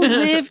 Major. Go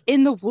live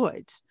in the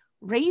woods.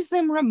 Raise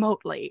them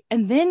remotely.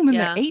 And then when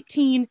they're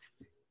 18,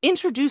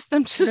 introduce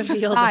them to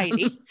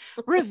society.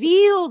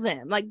 Reveal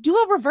them. Like do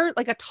a revert,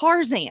 like a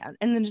Tarzan.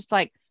 And then just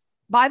like,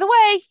 by the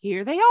way,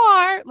 here they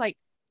are. Like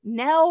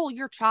Nell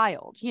your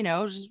child,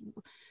 just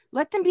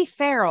let them be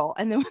feral.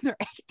 And then when they're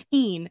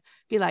 18,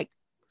 be like,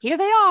 here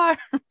they are.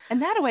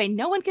 And that way,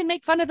 no one can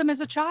make fun of them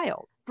as a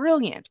child.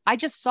 Brilliant. I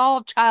just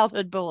solved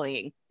childhood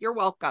bullying. You're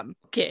welcome.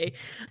 Okay.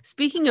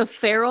 Speaking of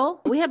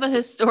feral, we have a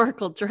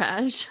historical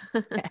trash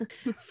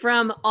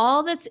from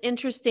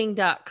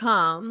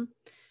allthat'sinteresting.com.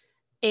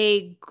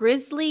 A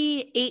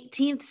grisly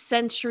 18th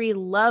century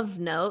love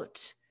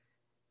note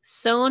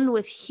sewn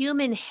with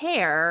human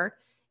hair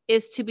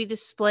is to be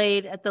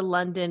displayed at the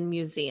London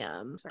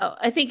Museum. Oh,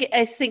 I think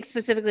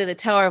specifically the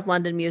Tower of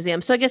London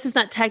Museum. So I guess it's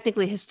not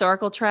technically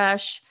historical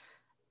trash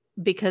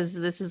because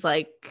this is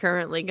like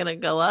currently going to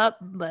go up,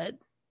 but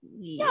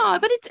yeah,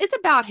 but it's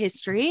about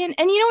history. And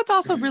what's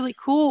also really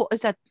cool is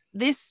that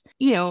this,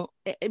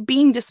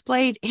 being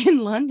displayed in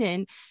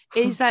London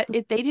is that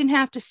they didn't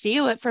have to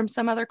steal it from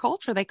some other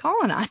culture they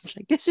colonized.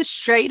 Like this is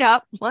straight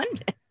up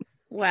London.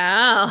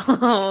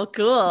 Wow.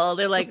 Cool.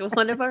 They're like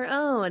one of our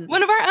own.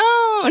 One of our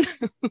own.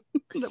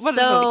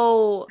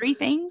 So 3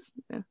 things.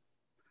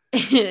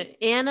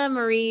 Anna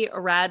Marie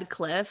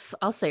Radcliffe.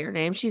 I'll say her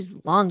name. She's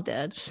long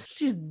dead.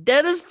 She's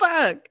dead as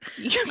fuck.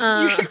 You're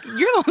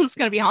the one that's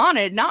going to be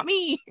haunted, not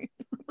me.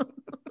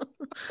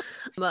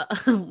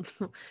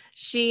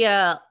 She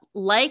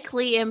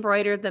likely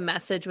embroidered the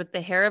message with the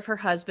hair of her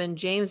husband,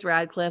 James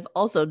Radcliffe,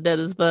 also dead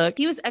as fuck.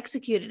 He was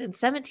executed in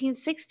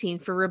 1716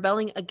 for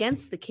rebelling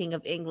against the King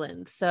of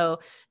England. So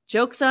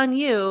joke's on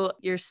you.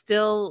 You're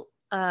still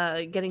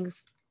getting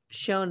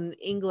shown in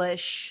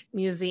English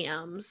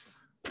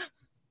museums.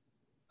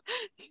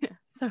 Yeah.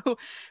 So,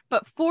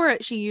 but for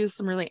it, she used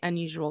some really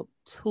unusual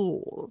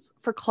tools.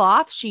 For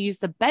cloth, she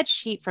used the bed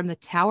sheet from the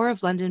Tower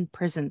of London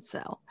prison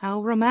cell.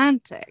 How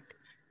romantic.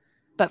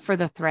 But for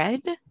the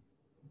thread,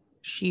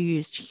 she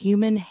used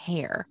human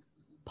hair,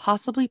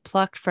 possibly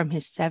plucked from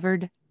his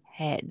severed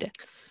head.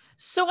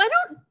 So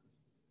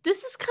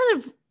this is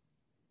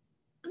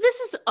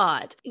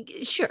odd.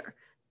 Sure.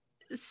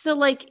 So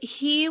like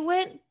he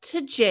went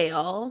to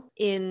jail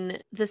in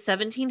the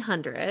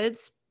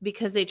 1700s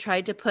because they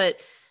tried to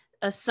put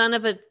a son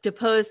of a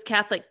deposed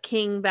Catholic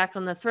king back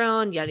on the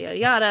throne, yada, yada,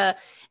 yada.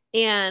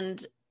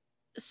 And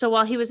so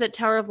while he was at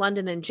Tower of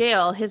London in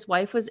jail, his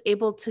wife was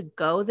able to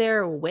go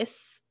there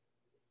with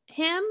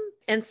him.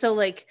 And so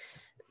like,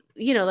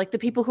 like the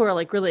people who are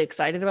like really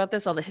excited about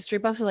this, all the history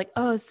buffs are like,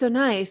 oh, it's so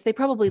nice. They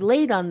probably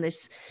laid on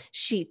this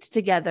sheet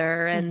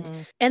together. And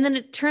then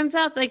it turns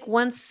out like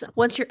once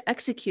you're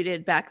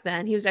executed back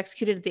then, he was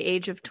executed at the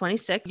age of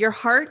 26. Your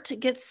heart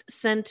gets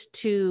sent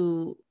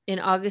to an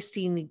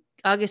Augustinian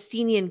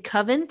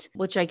convent,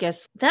 which I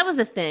guess that was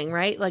a thing,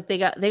 right? Like they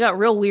got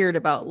real weird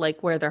about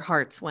like where their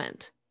hearts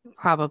went.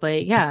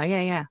 Probably.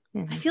 Yeah.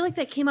 I feel like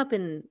that came up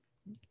in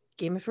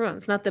Game of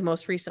Thrones, not the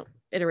most recent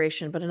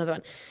iteration, but another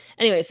one.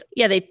 Anyways,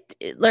 yeah,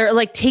 they're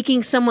like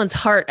taking someone's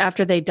heart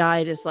after they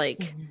died is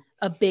like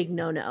a big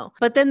no-no.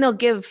 But then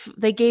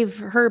they gave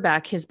her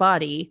back his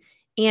body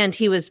and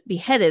he was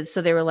beheaded.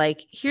 So they were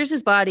like, here's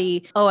his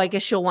body. Oh, I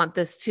guess you'll want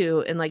this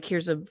too. And like,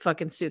 here's a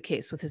fucking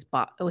suitcase with his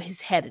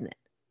head in it.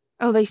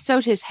 Oh, they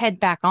sewed his head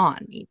back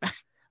on.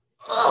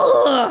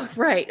 Ugh,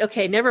 right.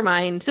 Okay. Never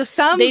mind. So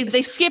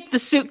they skipped the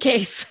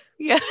suitcase.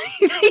 Yeah,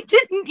 they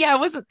didn't. Yeah,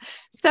 it wasn't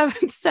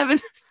seven.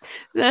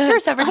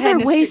 There's other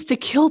ways to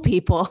kill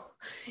people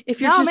if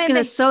you're going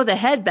to sew the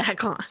head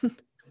back on.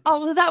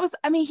 Oh, well,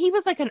 he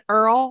was like an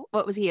earl.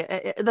 What was he?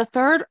 The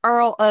third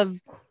Earl of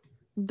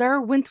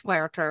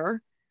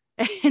Derwentwater.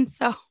 And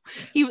so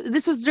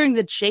this was during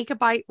the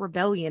Jacobite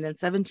rebellion in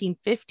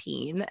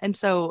 1715. And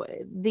so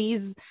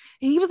he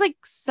was like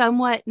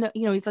somewhat,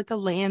 he's like a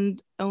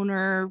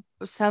landowner,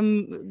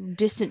 some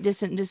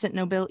distant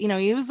nobility,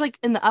 he was like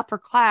in the upper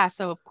class.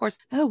 So of course,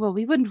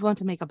 we wouldn't want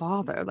to make a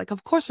bother. Like,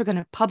 of course we're going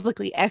to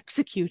publicly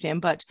execute him,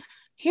 but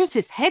here's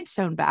his head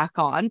sewn back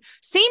on.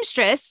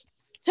 Seamstress.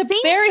 To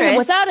bury him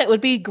without it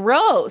would be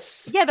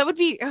gross. Yeah, that would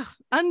be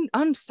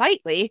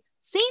unsightly.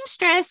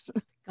 Seamstress.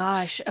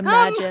 Gosh,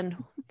 imagine.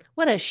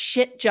 What a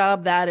shit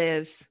job that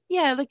is.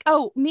 Yeah, like,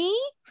 oh, me?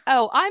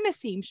 Oh, I'm a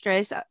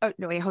seamstress. Oh,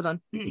 no, wait, hold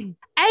on.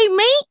 Hey,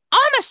 me?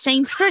 I'm a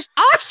seamstress.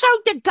 I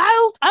sewed the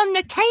gold on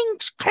the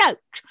king's cloak.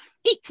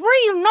 It's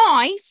real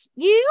nice.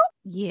 You?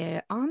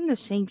 Yeah, I'm the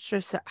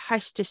seamstress that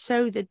has to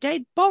sew the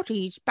dead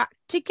bodies back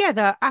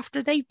together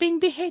after they've been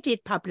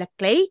beheaded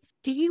publicly.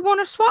 Do you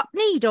want to swap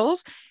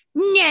needles?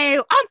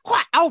 No, I'm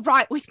quite all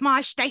right with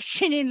my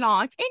station in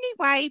life.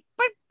 Anyway,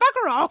 but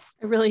bugger off.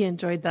 I really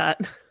enjoyed that.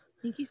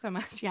 Thank you so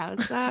much. Yeah,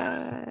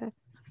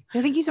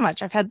 thank you so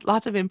much. I've had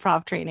lots of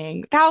improv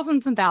training,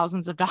 thousands and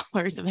thousands of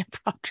dollars of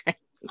improv training.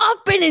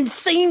 I've been in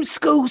seam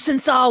school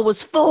since I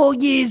was 4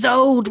 years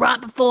old, right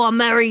before I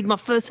married my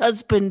first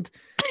husband.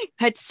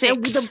 Had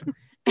 6.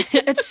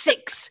 At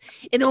 6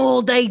 and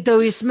all they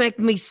do is make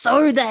me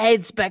sew the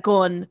heads back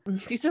on.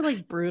 These are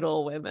like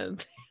brutal women.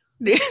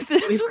 We've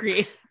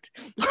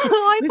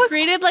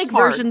created like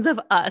hard. versions of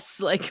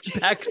us like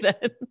back then.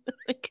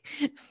 Like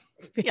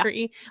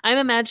very I'm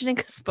imagining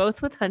us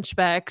both with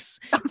hunchbacks,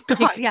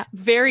 like,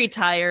 very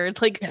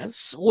tired, like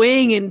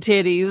swinging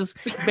titties,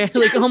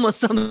 like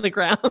almost on the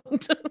ground.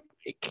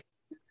 Like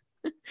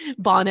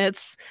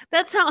bonnets.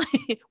 That's how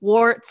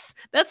warts.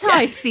 That's how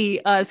I see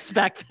us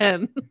back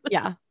then.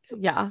 Yeah.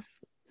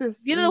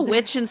 You know the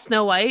witch in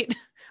Snow White?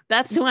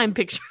 That's who I'm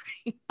picturing.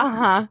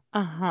 Yeah.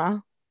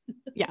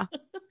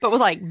 But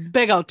with like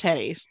big old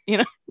titties, you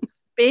know?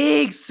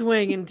 Big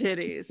swinging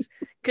titties.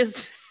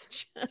 Because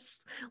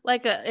just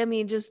like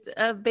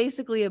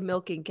basically a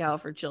milking cow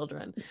for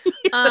children.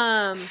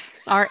 Yes.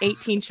 Our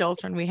 18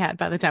 children we had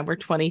by the time we're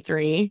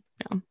 23.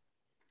 Yeah.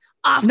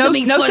 No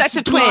sets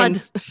of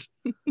twins.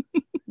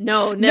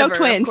 No, never. No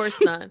twins. Of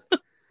course not.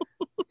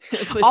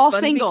 All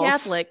singles.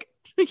 Catholic.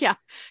 Yeah,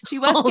 she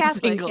was all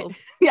Catholic.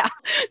 Singles. Yeah,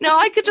 no,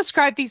 I could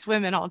describe these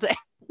women all day.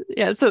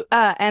 Yeah, so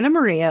Anna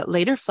Maria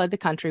later fled the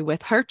country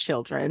with her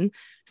children,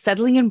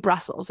 settling in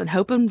Brussels in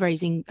hope of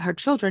raising her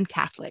children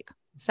Catholic.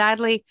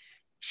 Sadly,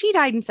 she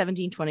died in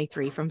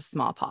 1723 from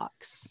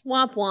smallpox.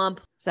 Womp womp.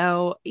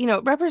 So,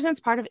 it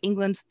represents part of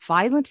England's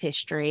violent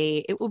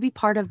history. It will be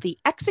part of the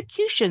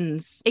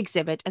Executions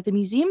exhibit at the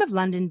Museum of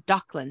London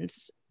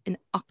Docklands in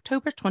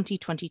October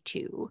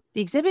 2022.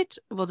 The exhibit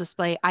will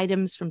display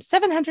items from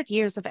 700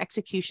 years of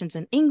executions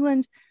in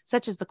England,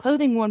 such as the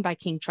clothing worn by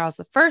King Charles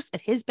I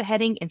at his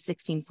beheading in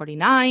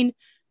 1649,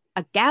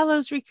 a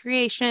gallows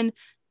recreation,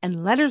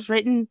 and letters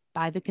written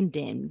by the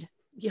condemned.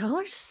 Y'all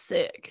are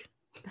sick.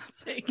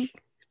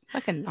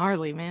 Fucking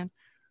gnarly, man.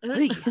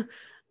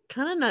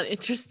 Kind of not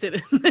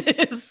interested in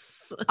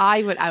this.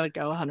 I would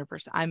go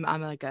 100%. I'm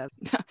like I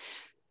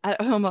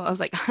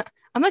was like,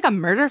 I'm like a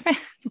murder fan.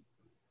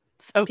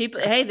 So people,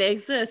 hey, they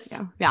exist.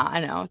 Yeah, I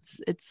know.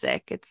 It's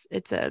sick.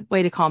 It's a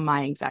way to calm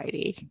my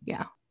anxiety.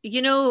 Yeah.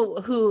 You know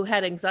who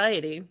had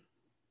anxiety?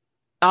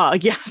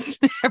 Yes.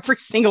 Every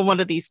single one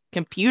of these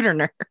computer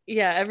nerds.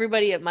 Yeah,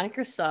 everybody at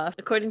Microsoft.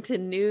 According to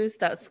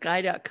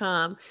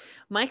news.sky.com,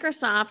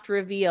 Microsoft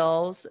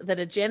reveals that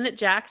a Janet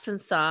Jackson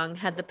song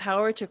had the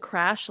power to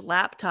crash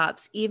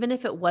laptops even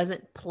if it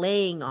wasn't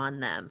playing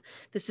on them.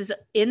 This is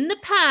in the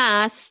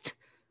past.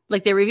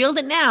 Like they revealed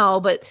it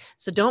now, but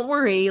so don't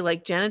worry.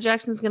 Like Janet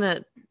Jackson's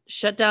gonna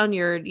shut down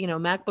your,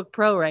 MacBook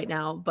Pro right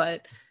now.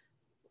 But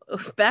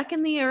back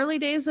in the early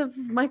days of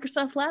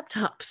Microsoft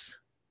laptops,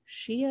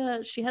 she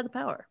had the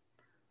power.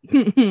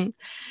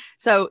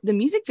 So the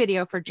music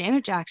video for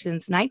Janet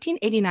Jackson's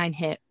 1989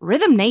 hit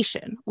 "Rhythm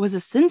Nation" was a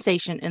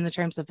sensation in the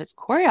terms of its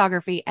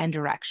choreography and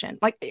direction.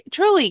 Like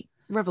truly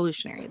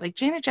revolutionary. Like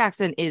Janet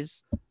Jackson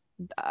is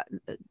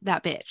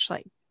that bitch.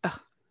 Like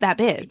that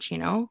bitch.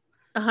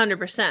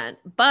 100%.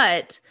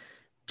 But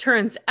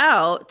turns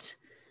out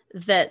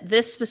that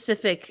this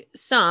specific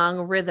song,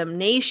 Rhythm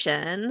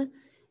Nation,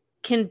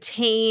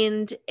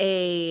 contained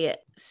a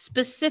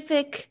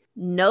specific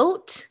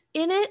note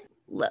in it.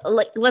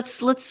 Like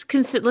let's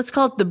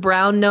call it the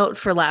brown note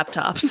for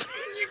laptops.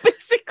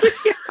 Basically.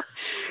 Yeah.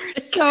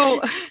 So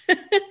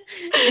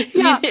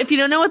if you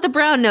don't know what the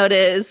brown note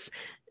is,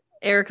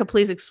 Erica,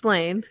 please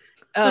explain.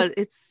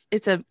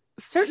 It's a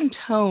certain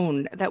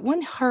tone that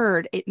when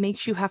heard, it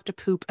makes you have to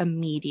poop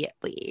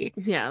immediately.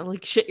 Yeah,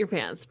 like shit your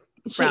pants.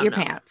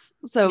 Pants.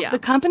 So the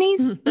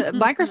company's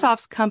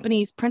Microsoft's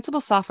company's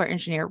principal software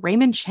engineer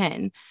Raymond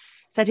Chen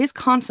said his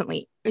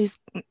colleague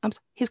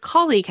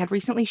had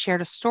recently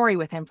shared a story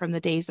with him from the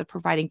days of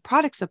providing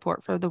product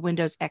support for the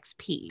Windows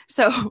XP.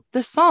 So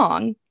the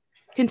song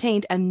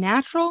contained a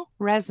natural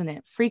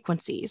resonant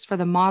frequencies for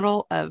the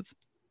model of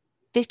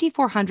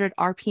 5400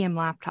 RPM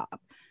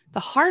laptop, the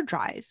hard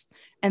drives,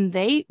 and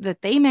they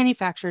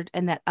manufactured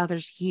and that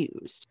others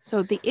used.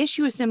 So the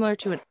issue is similar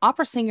to an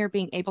opera singer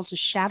being able to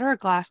shatter a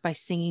glass by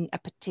singing a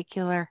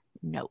particular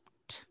note.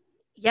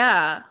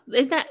 Yeah,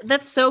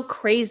 that's so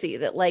crazy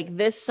that like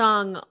this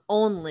song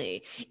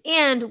only.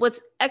 And what's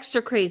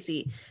extra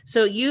crazy,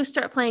 so you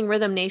start playing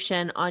Rhythm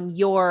Nation on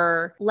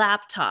your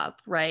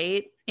laptop,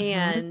 right? Mm-hmm.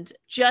 And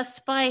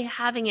just by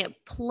having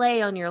it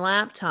play on your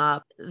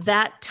laptop,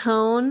 that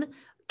tone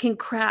can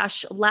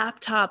crash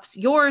laptops,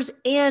 yours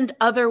and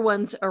other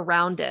ones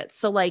around it.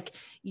 So like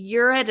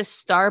you're at a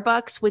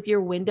Starbucks with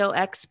your Windows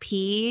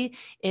XP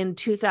in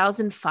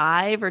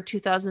 2005 or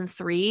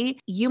 2003,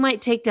 you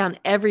might take down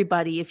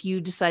everybody if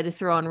you decide to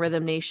throw on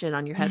Rhythm Nation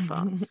on your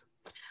headphones.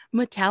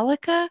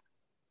 Metallica,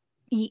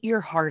 eat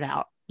your heart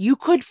out. You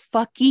could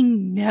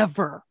fucking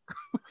never.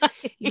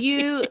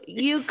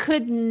 You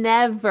could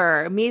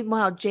never.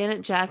 Meanwhile,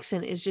 Janet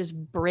Jackson is just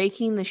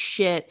breaking the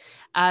shit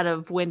out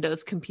of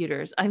Windows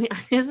computers. I mean,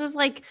 this is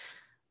like,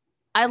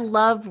 I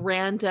love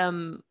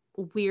random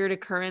weird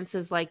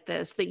occurrences like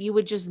this that you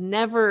would just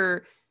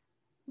never,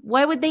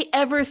 why would they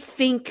ever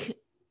think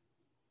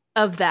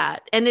of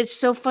that? And it's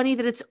so funny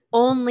that it's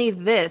only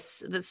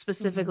this that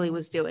specifically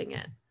was doing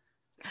it.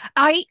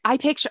 I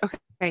picture,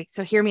 okay,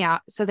 so hear me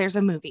out. So there's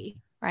a movie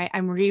right?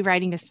 I'm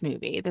rewriting this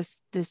movie,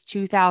 this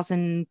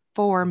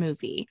 2004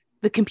 movie.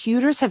 The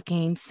computers have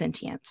gained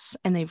sentience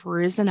and they've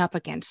risen up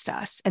against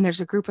us. And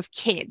there's a group of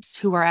kids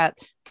who are at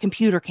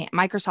computer camp,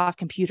 Microsoft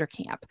Computer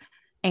Camp,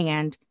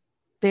 and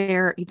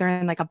they're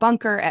in like a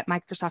bunker at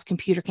Microsoft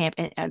Computer Camp,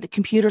 and the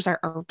computers are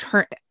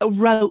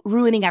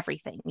ruining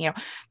everything. You know,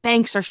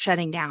 banks are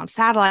shutting down,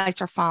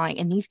 satellites are falling,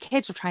 and these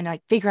kids are trying to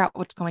like figure out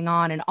what's going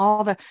on. And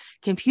all the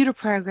computer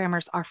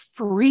programmers are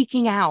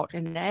freaking out,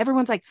 and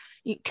everyone's like,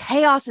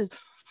 chaos is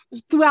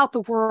throughout the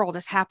world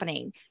is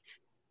happening.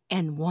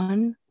 And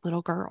one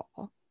little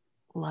girl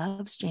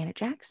loves Janet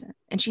Jackson,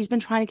 and she's been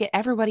trying to get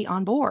everybody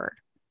on board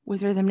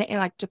with Rhythm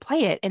like to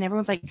play it, and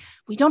everyone's like,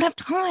 we don't have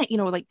time, you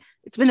know, like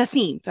it's been a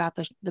theme throughout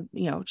the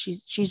you know,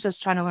 she's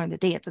just trying to learn the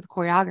dance or the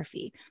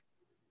choreography,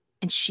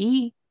 and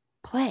she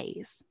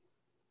plays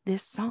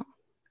this song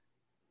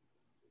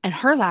and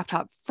her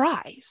laptop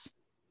fries,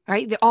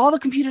 right? All the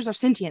computers are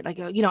sentient, like,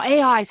 you know,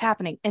 AI is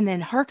happening, and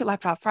then her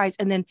laptop fries,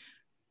 and then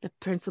the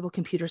principal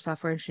computer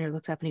software engineer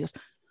looks up and he goes,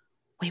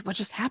 wait, what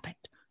just happened?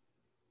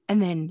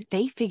 And then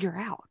they figure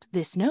out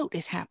this note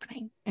is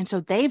happening, and so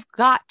they've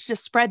got to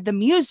spread the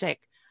music.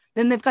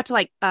 Then they've got to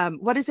like,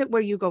 what is it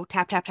where you go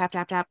tap, tap, tap,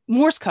 tap, tap,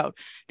 Morse code.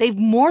 They've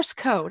Morse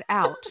code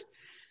out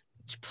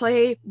to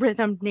play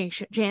Rhythm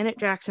Nation, Janet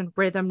Jackson,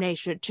 Rhythm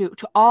Nation to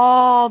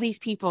all these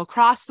people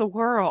across the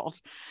world.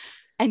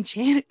 And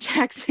Janet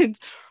Jackson's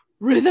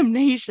Rhythm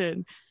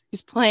Nation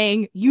is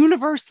playing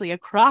universally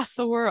across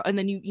the world. And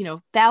then you know,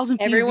 1,000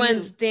 people.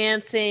 Everyone's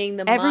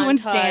dancing.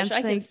 Everyone's dancing.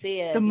 I can see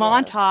it. The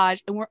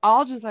montage. And we're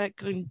all just like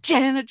going,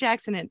 Janet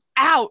Jackson and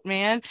out,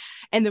 man.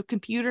 And the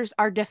computers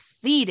are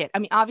defeated. I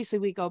mean, obviously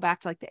we go back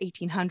to like the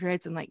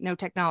 1800s and like no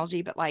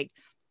technology, but like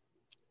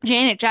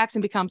Janet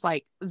Jackson becomes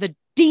like the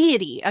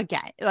deity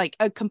again, like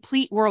a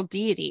complete world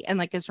deity, and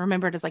like is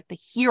remembered as like the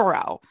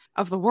hero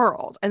of the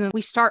world. And then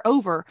we start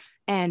over,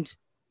 and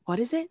what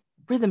is it?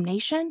 Rhythm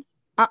Nation?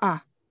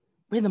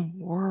 Rhythm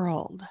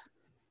World.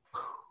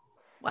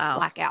 Wow.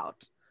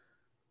 Blackout.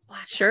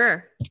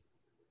 Sure.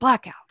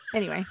 Blackout.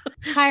 Anyway,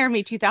 hire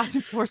me,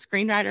 2004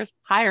 screenwriters.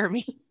 Hire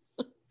me.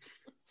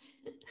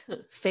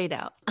 Fade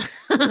out.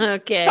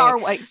 Okay.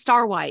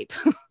 Star wipe.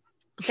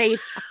 Fade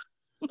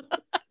out.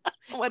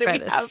 What do we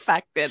have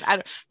back then?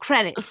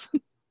 Credits.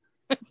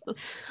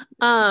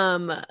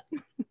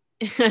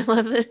 I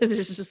love that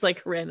it's just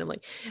like random,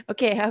 like,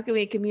 okay, how can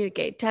we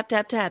communicate? Tap,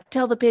 tap, tap.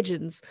 Tell the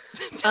pigeons.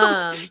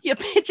 Yeah,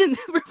 pigeons.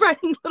 We're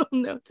writing little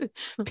notes.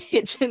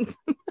 Pigeons.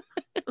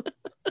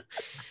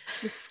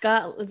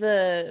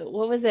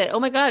 What was it? Oh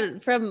my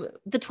God, from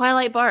the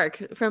Twilight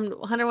Bark from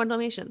 101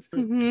 Dalmatians.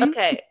 Mm-hmm.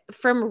 Okay,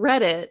 from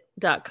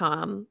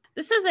reddit.com.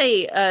 This is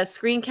a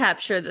screen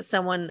capture that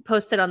someone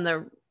posted on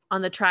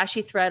the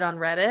trashy thread on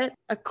Reddit.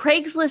 A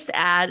Craigslist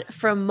ad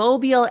from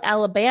Mobile,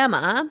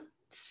 Alabama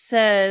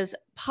says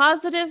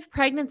positive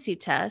pregnancy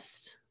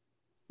test,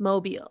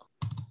 Mobile.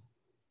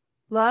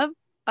 Love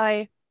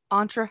a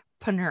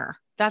entrepreneur.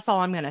 That's all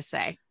I'm going to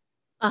say.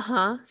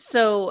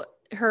 So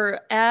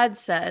her ad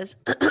says,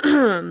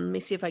 let me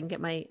see if I can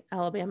get my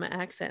Alabama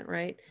accent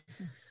right.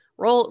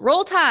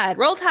 Roll Tide,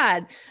 roll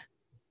Tide.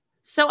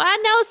 So I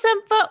know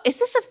some folks, is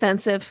this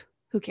offensive?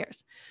 Who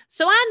cares?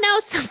 So I know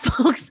some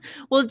folks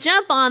will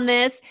jump on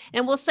this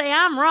and will say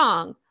I'm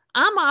wrong.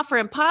 I'm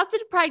offering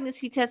positive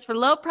pregnancy tests for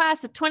low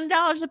price of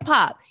 $20 a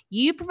pop.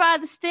 You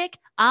provide the stick,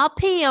 I'll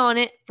pee on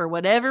it for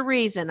whatever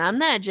reason. I'm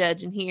not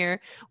judging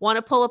here. Want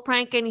to pull a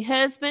prank on your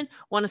husband?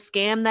 Want to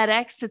scam that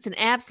ex that's an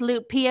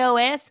absolute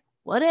POS?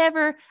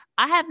 Whatever.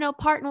 I have no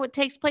part in what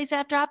takes place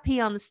after I pee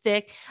on the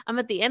stick. I'm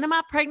at the end of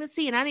my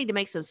pregnancy and I need to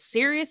make some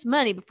serious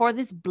money before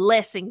this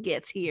blessing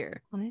gets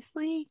here.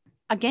 Honestly,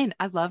 again,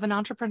 I love an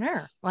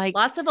entrepreneur. Like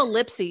lots of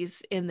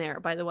ellipses in there,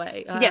 by the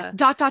way. Yes,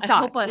 dots.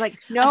 Like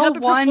no I hope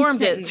one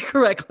performed it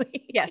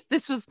correctly. Yes,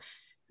 this was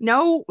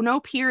no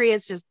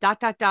periods, just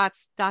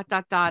dots,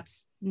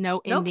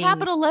 no ending. No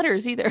capital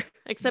letters either,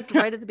 except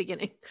right at the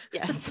beginning.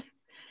 Yes.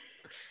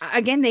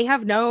 Again, they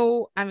have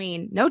no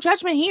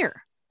judgment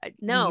here.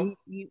 No.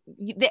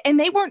 And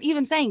they weren't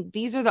even saying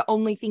these are the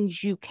only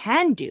things you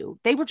can do.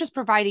 They were just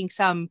providing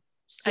some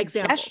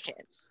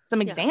suggestions,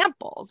 some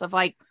examples of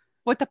like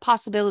what the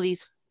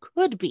possibilities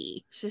could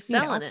be. She's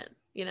selling it,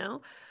 you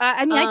know?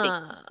 I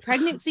think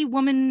pregnancy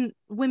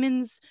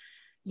women's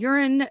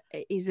urine,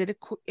 is it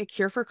a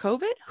cure for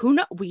COVID? Who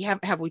knows?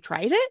 Have we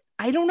tried it?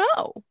 I don't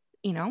know.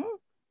 You know?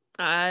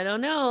 I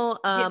don't know.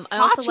 I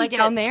also like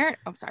down there.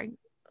 I'm sorry.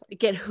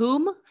 Get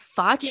whom?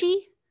 Fauci?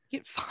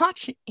 Get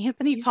Fauci.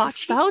 Anthony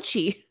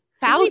Fauci.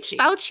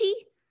 Fauci.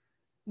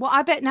 Well,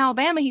 I bet in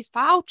Alabama he's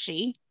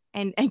Fauci.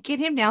 And get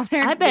him down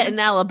there. I bet in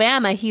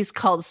Alabama he's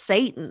called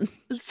Satan.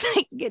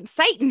 Get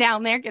Satan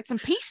down there, get some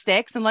pea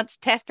sticks, and let's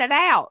test it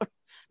out.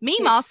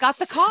 Meemaw's got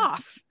the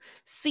cough.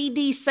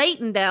 CD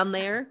Satan down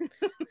there.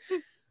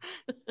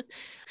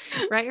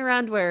 Right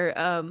around where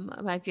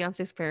my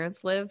fiance's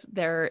parents live,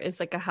 there is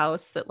like a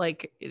house that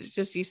like it's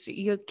just you see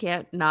you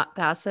can't not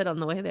pass it on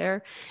the way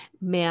there.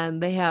 Man,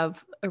 they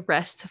have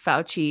arrest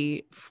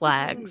Fauci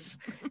flags.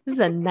 This is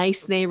a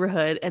nice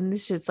neighborhood, and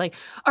this is like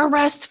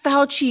arrest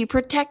Fauci,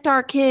 protect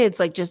our kids,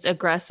 like just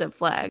aggressive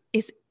flag.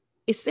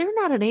 Is there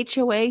not an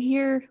HOA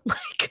here?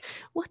 Like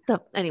what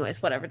the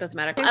anyways, whatever, it doesn't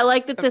matter. I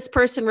like that this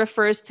person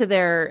refers to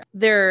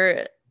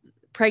their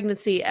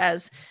pregnancy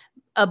as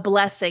a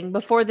blessing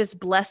before this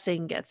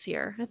blessing gets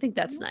here. I think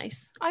that's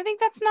nice. I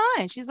think that's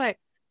nice. She's like,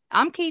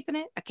 I'm keeping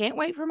it. I can't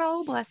wait for my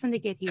little blessing to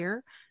get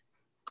here.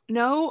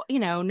 No,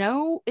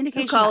 no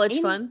indication. No college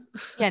fun.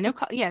 Yeah,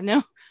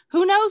 no.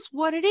 Who knows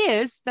what it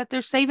is that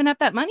they're saving up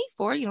that money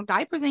for?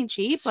 Diapers ain't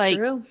cheap. It's like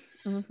true.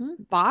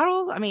 Mm-hmm.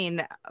 Bottles. I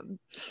mean,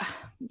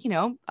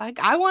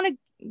 I want to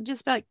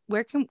just be like,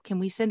 where can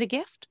we send a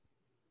gift?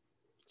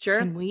 Sure.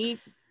 Can we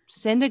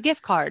send a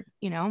gift card?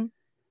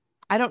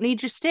 I don't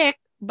need your stick,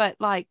 but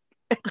like,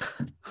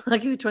 I'll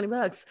give you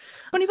 $20.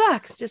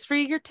 $20 just for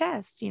your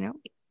test,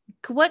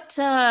 What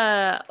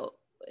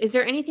is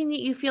there anything that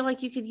you feel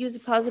like you could use a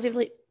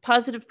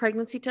positive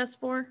pregnancy test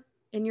for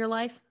in your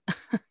life?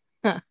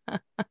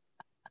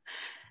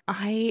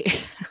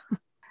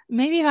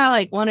 Maybe if I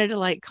like wanted to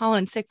like call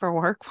in sick for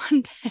work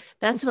one day.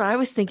 That's what I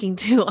was thinking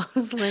too. I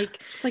was like,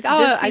 oh,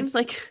 this seems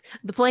like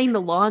playing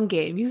the long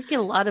game. You could get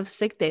a lot of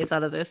sick days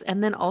out of this.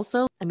 And then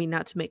also, I mean,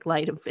 not to make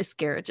light of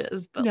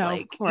miscarriages, but no,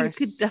 like of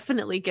course. you could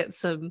definitely get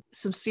some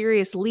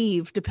serious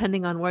leave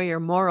depending on where your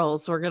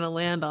morals are going to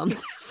land on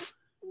this.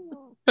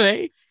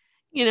 Right.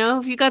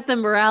 If you got the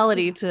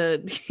morality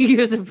to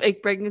use a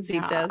fake pregnancy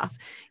test.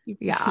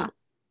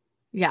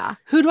 Yeah.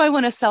 Who do I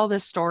want to sell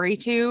this story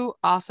to?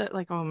 Also,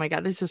 like, oh my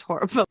God, this is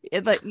horrible.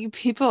 Like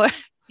people are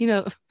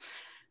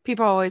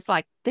always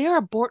like, they're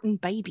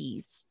aborting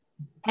babies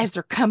as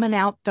they're coming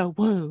out the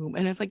womb.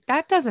 And it's like,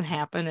 that doesn't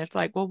happen. It's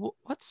like, well,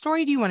 what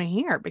story do you want to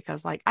hear?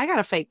 Because like, I got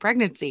a fake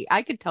pregnancy.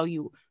 I could tell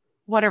you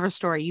whatever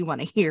story you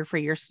want to hear for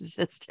your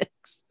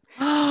statistics.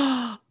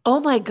 Oh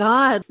my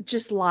God.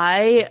 Just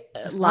lie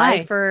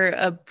for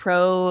a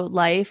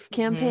pro-life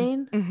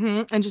campaign.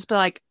 Mm-hmm. And just be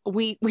like,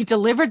 we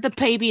delivered the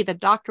baby. The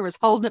doctor was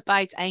holding it by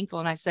its ankle.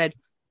 And I said,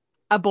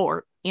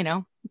 abort,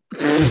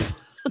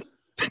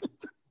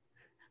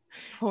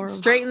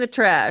 Straight in the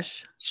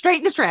trash.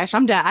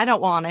 I'm done. I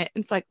don't want it.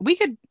 It's like, we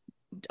could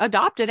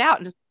adopt it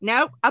out. And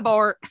nope,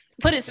 abort.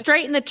 Put it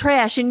straight in the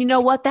trash. And you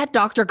know what? That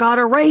doctor got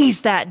a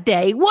raise that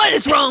day. What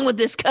is wrong with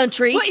this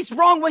country? What is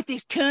wrong with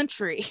this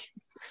country?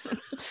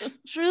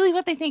 It's really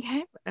what they think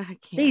happened.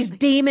 These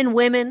demon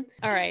women.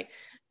 All right.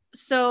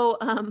 So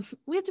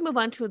we have to move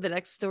on to the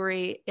next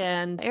story.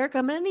 And Erica,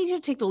 I'm going to need you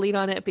to take the lead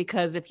on it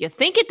because if you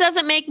think it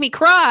doesn't make me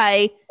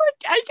cry.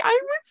 I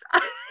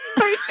was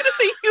going to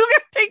say you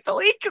got to take the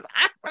lead because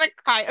I'm going to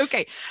cry.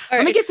 Okay. All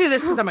right. Let me get through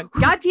this because I'm a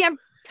goddamn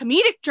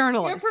comedic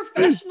journalist. You're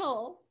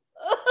professional.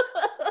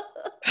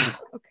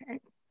 Okay.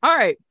 All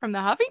right. From the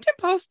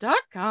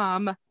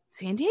HuffingtonPost.com,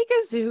 San Diego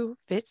Zoo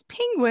fits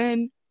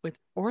penguin with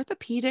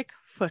orthopedic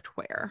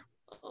footwear.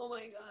 Oh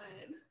my God.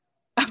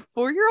 A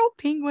 4-year-old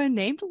penguin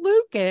named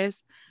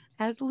Lucas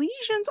has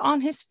lesions on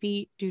his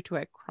feet due to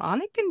a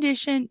chronic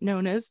condition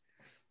known as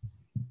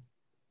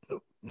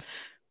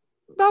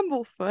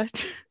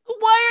bumblefoot.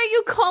 Why are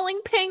you calling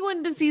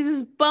penguin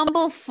diseases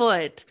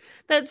bumblefoot?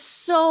 That's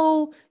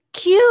so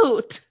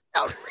cute.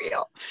 Not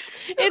real.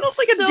 It's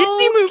like so a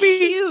Disney movie.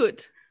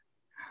 Cute.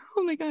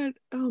 Oh my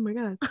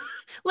God.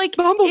 Like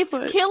Bumblefoot. It's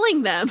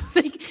killing them.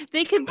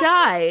 They could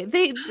die.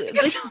 Like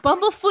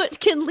bumblefoot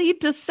can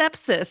lead to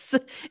sepsis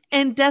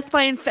and death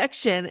by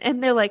infection.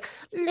 And they're like,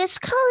 let's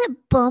call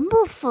it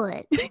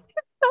bumblefoot.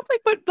 Sounds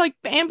like what like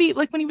Bambi,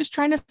 like when he was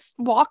trying to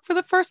walk for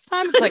the first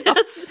time. It's like,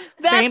 that's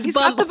Bambi's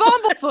got the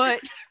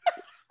bumblefoot.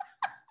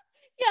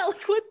 Yeah,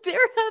 like what they're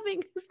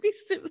having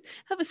needs to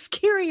have a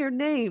scarier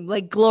name,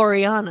 like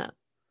Gloriana.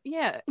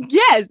 Yeah.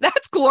 Yes,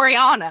 that's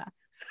Gloriana.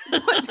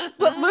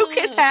 What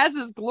Lucas has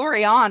is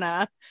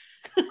Gloriana.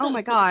 Oh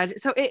my God.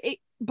 So it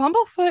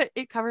bumblefoot,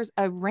 it covers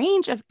a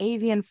range of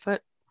avian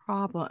foot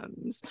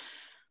problems.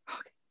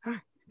 Okay. All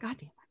right.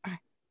 Goddamn. All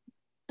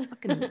right.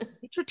 Fucking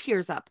get your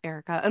tears up,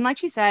 Erica. And like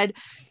she said,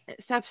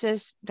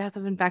 sepsis, death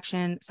of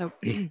infection. So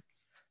the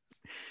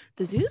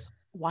zoo's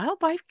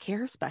wildlife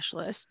care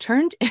specialist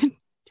turned into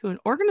an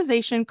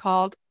organization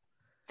called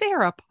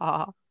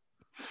Therapaw,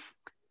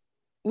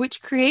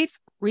 which creates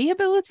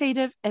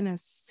rehabilitative and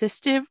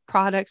assistive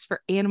products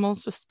for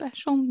animals with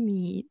special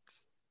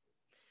needs.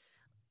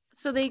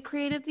 So they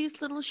created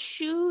these little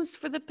shoes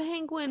for the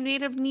penguin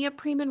made of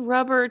neoprene and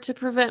rubber to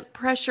prevent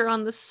pressure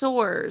on the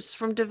sores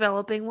from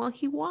developing while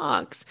he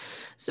walks.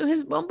 So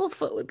his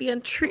bumblefoot would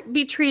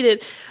be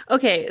treated.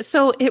 Okay,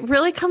 so it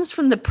really comes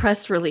from the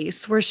press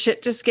release where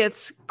shit just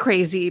gets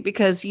crazy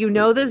because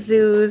the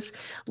zoos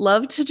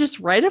love to just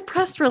write a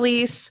press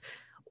release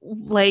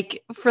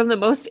like from the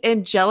most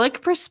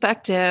angelic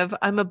perspective.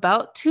 I'm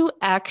about to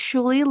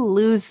actually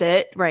lose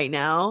it right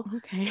now.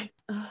 Okay.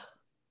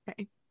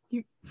 Okay.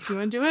 You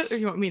want to do it or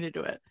you want me to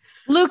do it?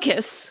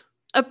 Lucas,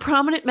 A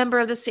prominent member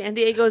of the San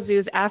Diego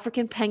Zoo's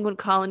African penguin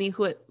colony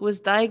who was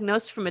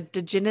diagnosed from a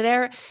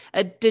degenerative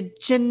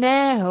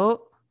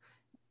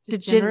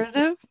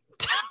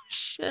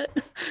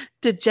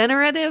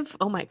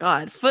oh my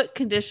god, foot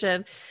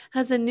condition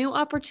has a new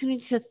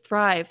opportunity to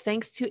thrive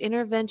thanks to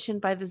intervention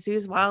by the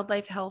zoo's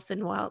wildlife health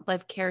and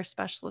wildlife care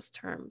specialist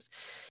terms.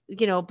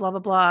 You know, blah blah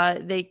blah.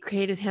 They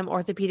created him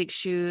orthopedic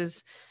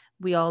shoes.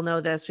 We all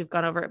know this. We've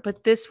gone over it.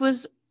 But this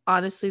was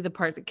honestly the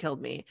part that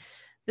killed me.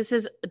 This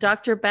is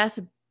Dr. Beth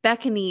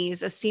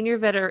Beckenese, a senior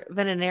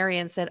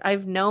veterinarian, said,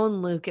 I've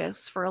known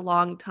Lucas for a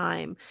long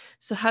time.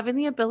 So having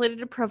the ability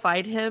to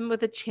provide him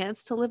with a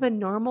chance to live a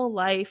normal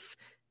life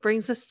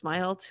brings a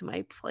smile to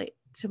my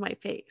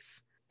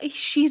face.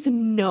 She's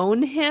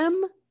known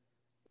him.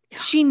 Yeah.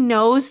 She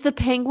knows the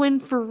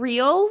penguin for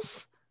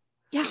reals.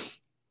 Yeah.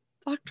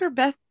 Dr.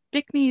 Beth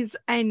Beckenese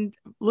and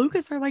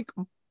Lucas are like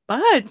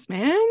buds,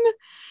 man.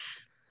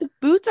 The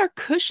boots are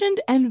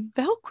cushioned and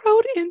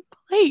velcroed in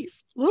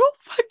place. Little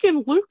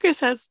fucking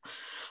Lucas has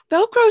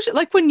Velcro,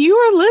 like when you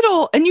were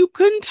little and you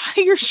couldn't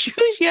tie your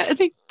shoes yet, and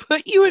they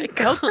put you in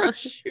Velcro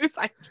shoes.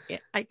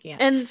 I can't.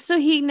 And so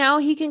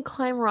he can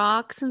climb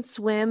rocks and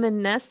swim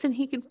and nest, and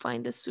he can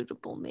find a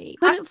suitable mate.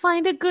 Couldn't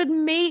find a good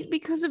mate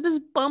because of his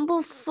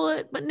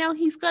bumblefoot, but now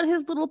he's got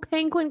his little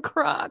penguin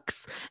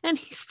Crocs, and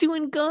he's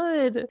doing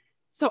good.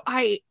 So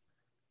I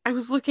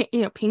was looking,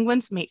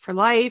 penguins mate for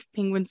life.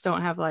 Penguins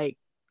don't have like.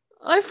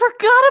 I forgot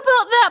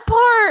about that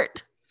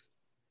part.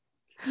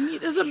 He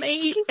needed a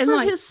mate and for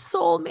his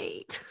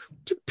soulmate.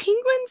 Do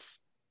penguins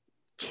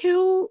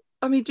do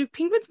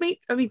penguins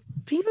mate?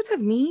 Penguins have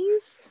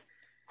knees?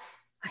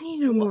 I need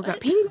to know more about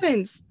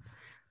penguins.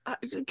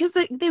 Because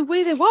the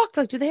way they walk,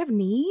 like, do they have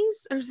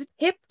knees? Or is it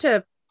hip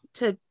to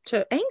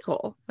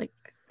ankle? Like,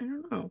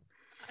 I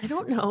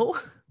don't know.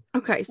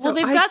 Okay, so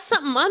they've got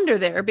something under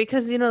there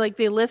because like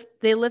they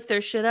lift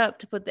their shit up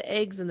to put the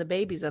eggs and the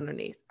babies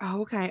underneath.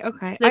 Oh, okay.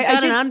 They've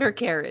got an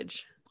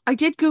undercarriage. I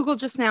did Google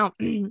just now.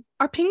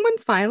 Are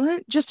penguins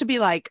violent? Just to be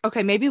like,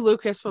 okay, maybe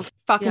Lucas was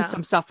fucking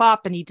some stuff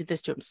up and he did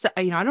this to himself.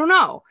 I don't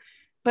know.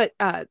 But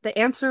the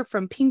answer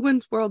from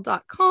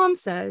penguinsworld.com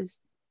says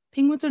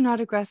penguins are not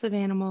aggressive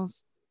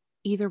animals,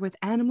 either with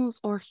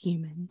animals or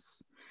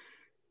humans.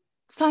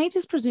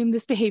 Scientists presume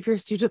this behavior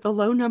is due to the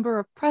low number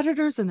of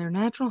predators in their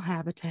natural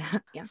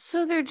habitat. Yeah.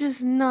 So they're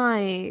just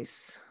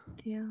nice.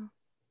 Yeah.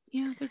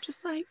 Yeah, they're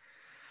just like,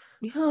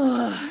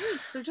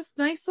 they're just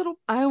nice little,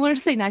 I want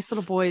to say nice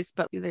little boys,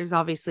 but there's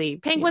obviously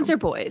penguins are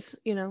boys,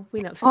 we know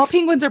this. All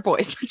penguins are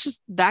boys.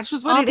 That's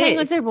just what all it is.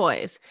 Penguins are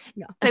boys.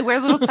 Yeah. They wear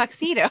little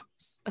tuxedos.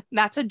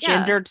 That's a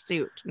gendered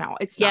suit. No,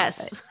 it's not.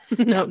 Yes.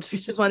 No, it's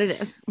just what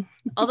it is.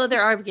 Although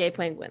there are gay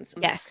penguins.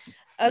 Yes.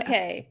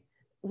 Okay. Yes.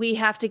 We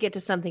have to get to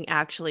something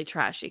actually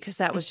trashy because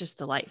that was just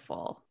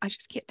delightful. I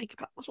just can't think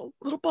about little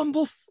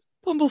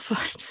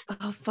bumblefoot.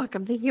 Oh fuck!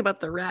 I'm thinking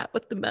about the rat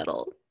with the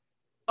medal.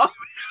 Oh,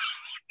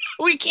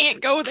 we can't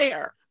go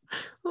there.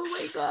 Oh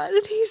my god!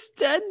 And he's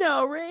dead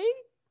now, Ray.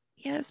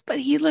 Yes, but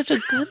he lived a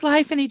good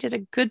life and he did a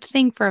good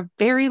thing for a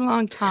very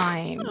long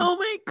time. Oh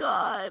my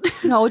god!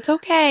 No, it's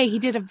okay. He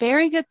did a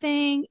very good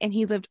thing and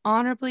he lived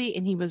honorably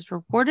and he was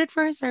rewarded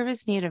for his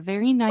service and he had a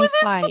very nice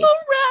life. Little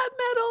rat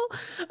medal.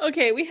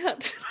 Okay, we have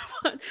to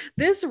move on.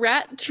 This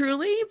rat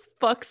truly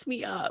fucks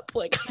me up.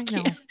 Like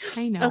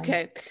I know.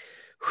 Okay.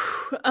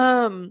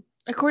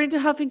 According to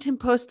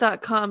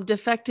HuffingtonPost.com,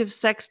 defective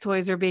sex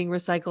toys are being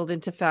recycled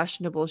into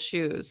fashionable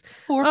shoes.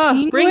 For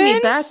penguins? Bring me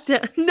back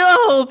down.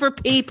 No, for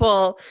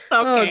people.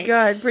 Okay. Oh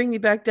God, bring me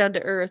back down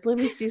to earth. Let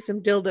me see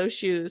some dildo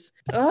shoes.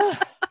 That's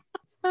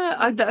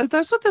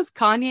what those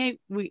Kanye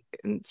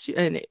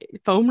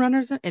foam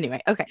runners are.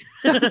 Anyway, okay.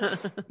 So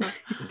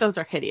those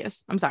are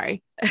hideous. I'm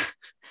sorry.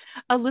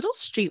 A little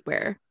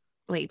streetwear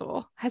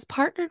label has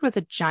partnered with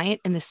a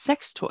giant in the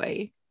sex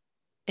toy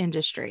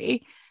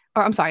industry.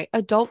 Or I'm sorry,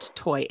 adult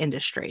toy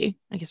industry.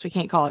 I guess we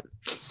can't call it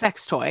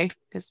sex toy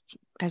because it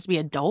has to be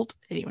adult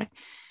anyway.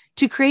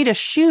 To create a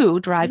shoe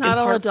derived. Not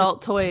all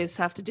adult toys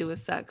have to do with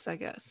sex, I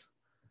guess.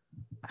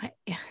 I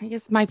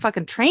guess my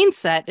fucking train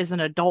set is an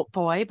adult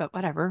toy, but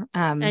whatever.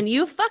 And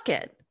you fuck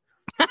it.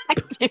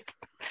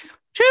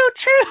 True.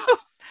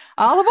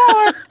 All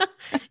aboard.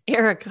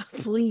 Erica,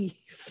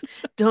 please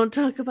don't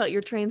talk about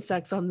your train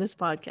sex on this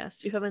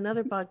podcast. You have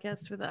another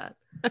podcast for that.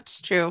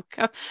 That's true.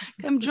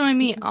 Come join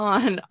me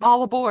on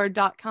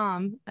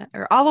allaboard.com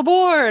or all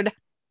aboard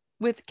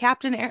with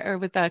Captain or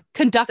with the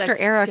conductor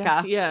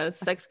Erica.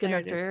 Sex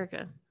conductor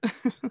Erica.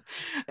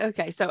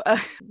 Okay, so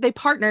they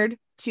partnered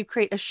to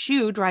create a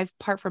shoe derived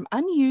part from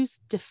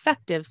unused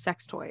defective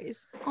sex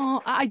toys.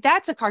 Oh,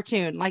 that's a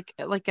cartoon like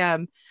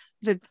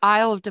the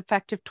aisle of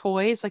defective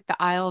toys, like the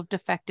aisle of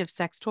defective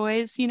sex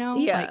toys,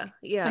 Yeah,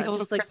 like a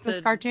little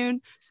Christmas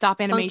cartoon. Stop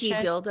animation.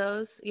 Funky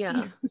dildos,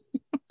 yeah.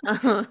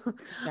 I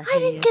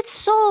didn't get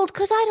sold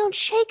because I don't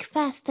shake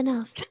fast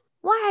enough.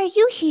 Why are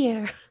you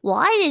here? Well,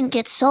 I didn't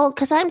get sold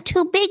because I'm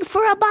too big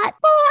for a butt.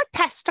 4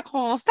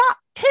 testicles, not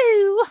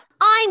 2.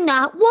 I'm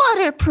not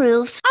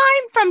waterproof.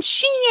 I'm from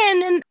Shein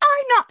and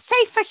I'm not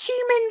safe for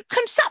human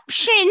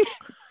consumption.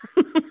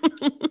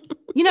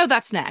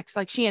 That's next.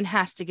 Like Shein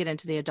has to get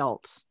into the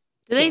adults.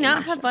 Do they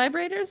not have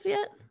vibrators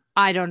yet?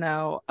 I don't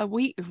know.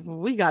 We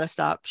got to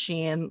stop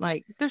Shein.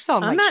 Like they're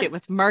selling shit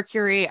with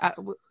mercury.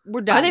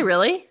 We're done. Are they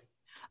really?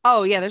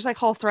 Oh yeah, there's like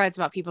whole threads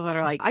about people that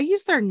are like, I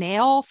use their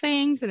nail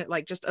things and it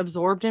like just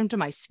absorbed into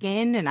my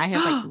skin and I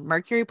have like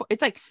mercury.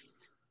 It's like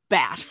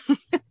bad.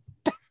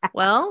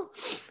 Well,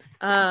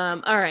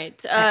 all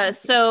right.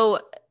 So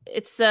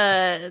it's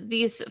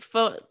these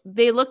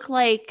they look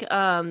like the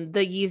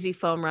Yeezy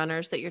foam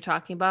runners that you're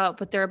talking about,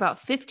 but they're about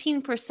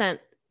 15%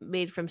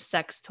 made from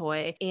sex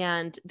toy,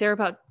 and they're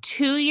about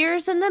 2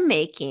 years in the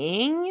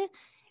making.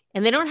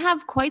 And they don't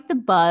have quite the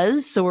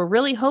buzz. So we're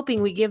really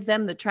hoping we give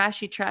them the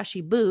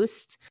trashy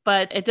boost,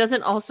 but it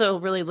doesn't also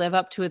really live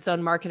up to its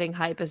own marketing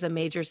hype as a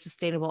major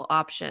sustainable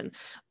option.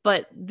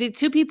 But the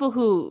two people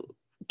who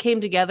came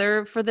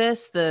together for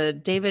this, the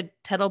David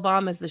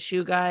Teitelbaum is the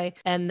shoe guy,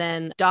 and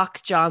then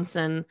Doc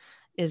Johnson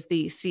is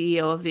the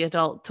CEO of the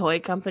adult toy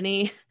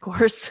company. Of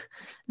course,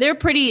 they're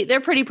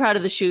pretty proud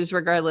of the shoes,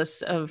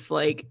 regardless of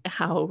like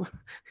how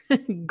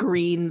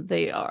green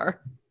they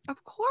are.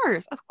 Of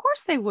course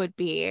they would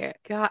be.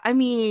 God, I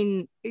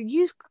mean,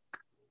 use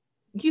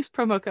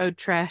promo code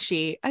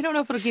trashy. I don't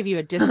know if it'll give you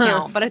a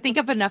discount, but I think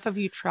if enough of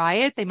you try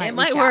it, it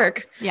might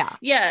work.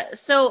 Yeah.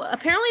 So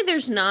apparently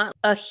there's not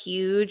a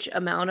huge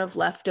amount of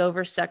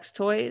leftover sex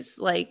toys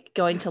like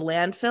going to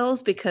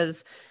landfills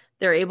because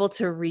they're able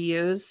to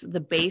reuse the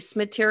base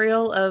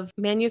material of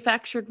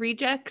manufactured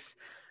rejects,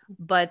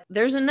 but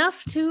there's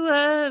enough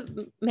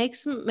to make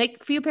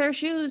a few pair of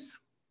shoes.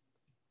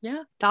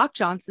 Yeah. Doc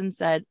Johnson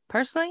said,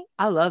 personally,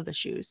 I love the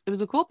shoes. It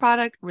was a cool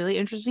product, really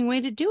interesting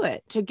way to do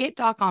it. To get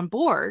Doc on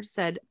board,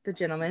 said the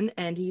gentleman,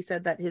 and he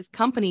said that his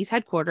company's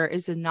headquarters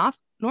is in North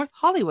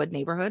Hollywood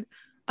neighborhood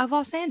of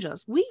Los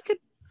Angeles. We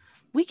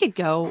could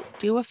go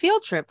do a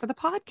field trip for the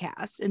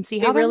podcast and see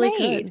how they're really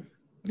made. Could.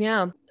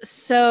 Yeah.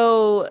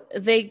 So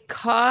they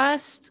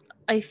cost,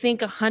 I think,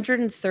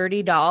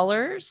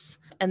 $130.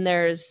 And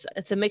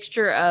it's a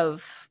mixture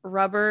of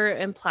rubber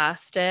and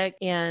plastic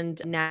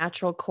and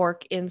natural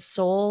cork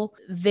insole.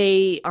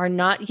 They are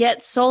not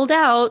yet sold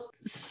out.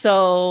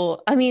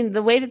 So, I mean,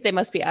 the way that they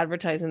must be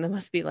advertising, they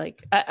must be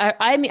like,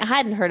 I mean, I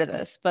hadn't heard of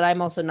this, but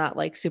I'm also not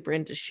like super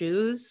into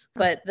shoes.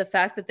 But the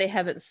fact that they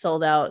haven't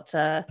sold out,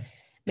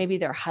 maybe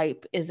their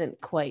hype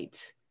isn't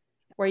quite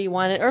where you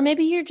want it. Or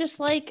maybe you're just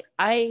like,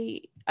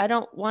 I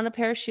don't want a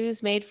pair of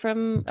shoes made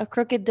from a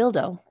crooked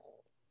dildo.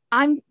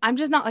 I'm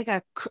just not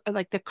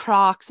like the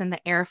Crocs and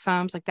the Air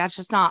Foams. Like that's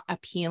just not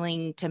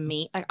appealing to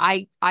me. Like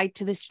I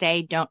to this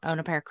day don't own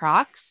a pair of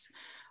Crocs.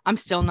 I'm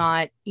still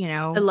not,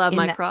 I love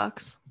my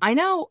Crocs. I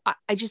know.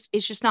 It's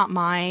just not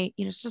my,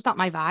 it's just not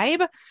my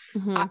vibe.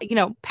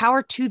 Mm-hmm.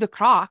 Power to the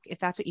Croc if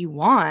that's what you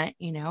want.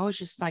 It's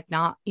just like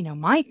not,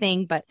 my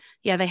thing. But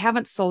yeah, they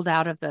haven't sold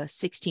out of the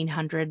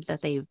 1,600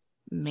 that they've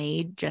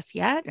made just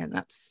yet, and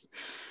that's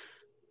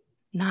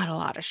not a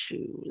lot of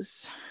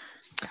shoes.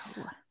 So.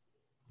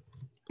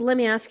 Let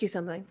me ask you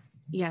something.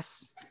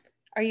 Yes.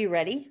 Are you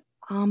ready?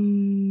 Let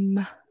me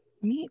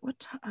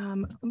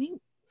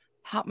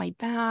pop my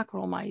back,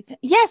 roll my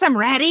Yes, I'm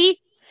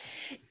ready.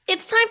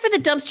 It's time for the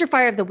dumpster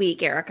fire of the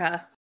week,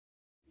 Erica.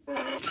 Oh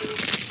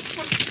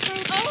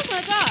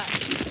my God.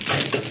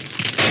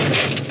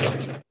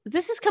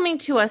 This is coming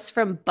to us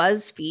from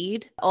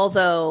BuzzFeed,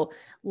 although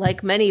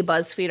like many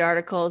BuzzFeed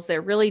articles,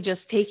 they're really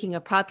just taking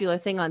a popular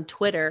thing on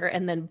Twitter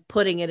and then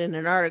putting it in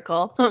an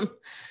article.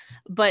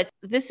 But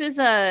this is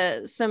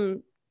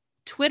some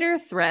Twitter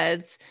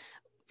threads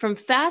from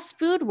fast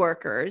food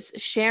workers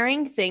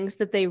sharing things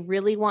that they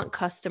really want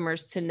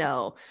customers to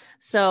know.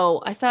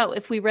 So I thought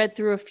if we read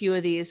through a few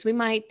of these, we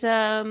might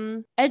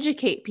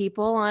educate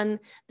people on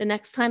the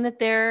next time that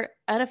they're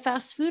at a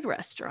fast food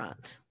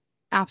restaurant.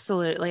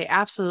 Absolutely.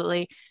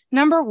 Absolutely.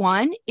 Number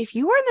one, if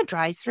you are in the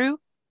drive-thru,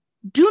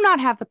 do not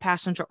have the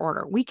passenger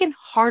order. We can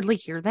hardly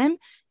hear them.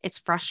 It's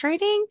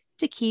frustrating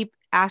to keep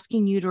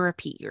asking you to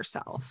repeat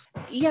yourself.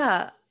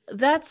 Yeah,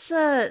 that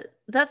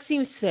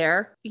seems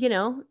fair.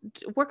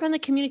 Work on the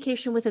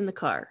communication within the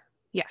car.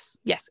 Yes.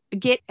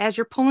 As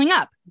you're pulling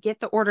up, get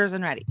the orders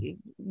and ready.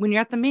 When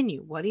you're at the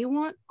menu, what do you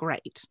want?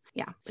 Great.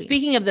 Yeah.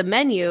 Speaking of the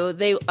menu,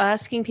 they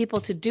asking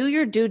people to do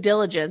your due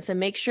diligence and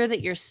make sure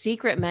that your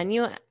secret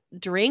menu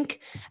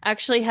drink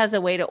actually has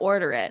a way to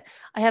order it.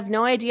 I have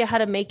no idea how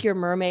to make your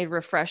mermaid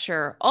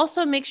refresher.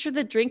 Also, make sure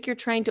the drink you're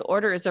trying to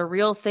order is a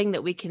real thing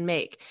that we can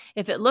make.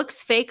 If it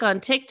looks fake on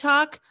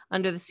TikTok,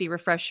 Under the Sea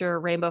Refresher,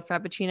 Rainbow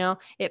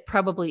Frappuccino, it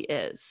probably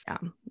is.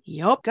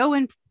 Yup. Go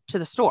into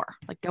the store.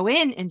 Like go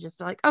in and just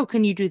be like, oh,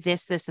 can you do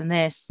this, this, and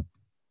this?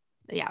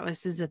 Yeah,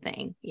 this is a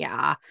thing.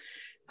 Yeah.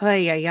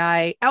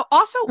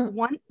 Also,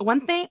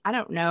 one thing, I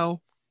don't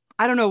know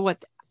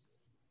what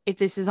if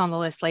this is on the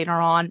list later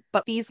on,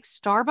 but these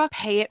Starbucks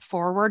pay it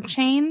forward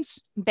chains,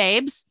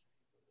 babes,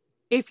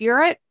 if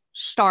you're at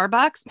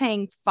Starbucks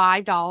paying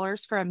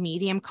 $5 for a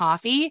medium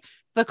coffee,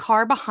 the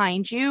car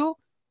behind you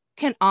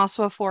can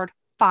also afford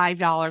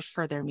 $5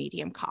 for their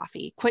medium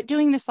coffee. Quit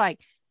doing this like,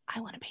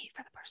 I want to pay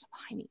for the person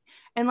behind me.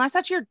 Unless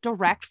that's your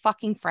direct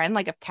fucking friend.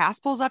 Like if Cass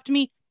pulls up to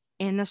me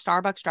in the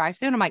Starbucks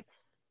drive-thru and I'm like,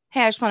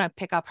 hey, I just want to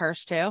pick up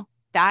hers too.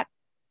 That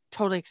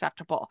totally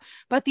acceptable.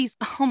 But these,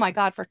 oh my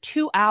God, for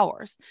 2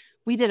 hours,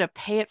 we did a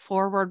pay it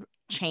forward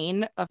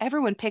chain of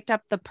everyone picked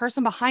up the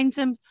person behind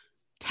him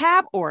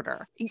tab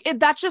order.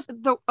 That's just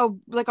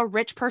like a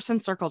rich person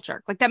circle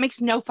jerk. Like that makes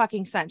no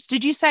fucking sense.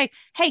 Did you say,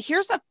 hey,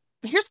 here's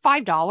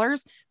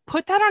 $5,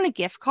 put that on a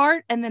gift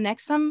card, and the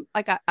next time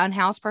like an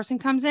unhoused person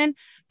comes in,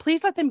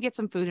 please let them get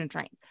some food and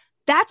drink?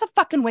 That's a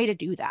fucking way to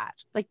do that.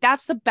 Like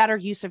that's the better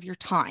use of your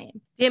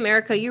time. Damn,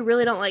 Erica, you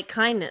really don't like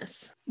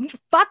kindness.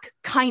 Fuck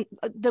I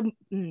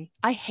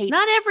hate.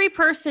 Not every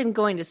person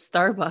going to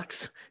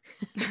Starbucks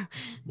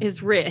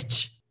is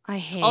rich. I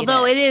hate.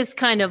 Although it is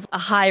kind of a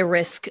high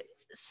risk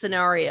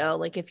scenario.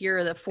 Like if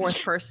you're the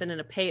fourth person in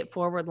a pay it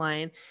forward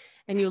line,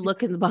 and you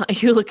look in your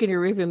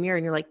rearview mirror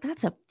and you're like,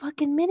 that's a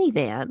fucking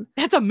minivan.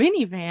 That's a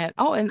minivan.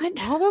 Oh, and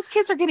all those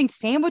kids are getting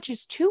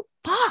sandwiches too.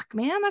 Fuck,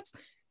 man, that's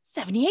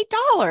 $78.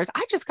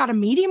 I just got a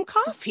medium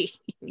coffee.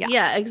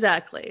 Yeah,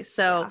 exactly.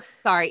 So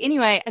sorry.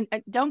 Anyway, and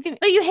don't get.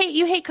 Oh, you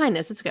hate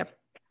kindness. It's okay.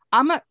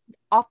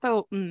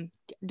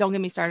 Don't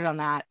get me started on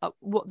that.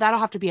 Well, that'll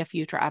have to be a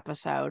future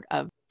episode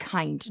of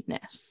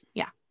kindness.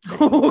 Yeah.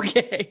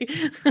 Okay.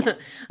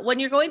 When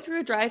you're going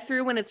through a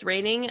drive-through when it's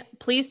raining,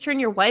 please turn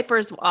your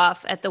wipers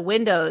off at the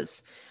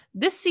windows.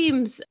 This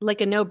seems like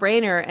a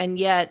no-brainer, and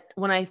yet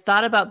when I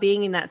thought about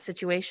being in that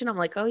situation, I'm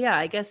like, oh yeah,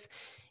 I guess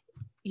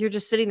you're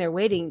just sitting there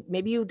waiting.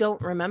 Maybe you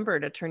don't remember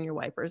to turn your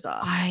wipers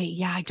off.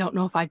 I don't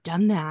know if I've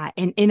done that,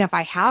 and if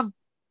I have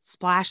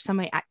splashed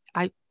somebody,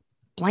 I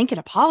blanket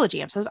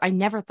apology. I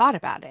never thought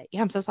about it.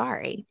 Yeah, I'm so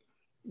sorry.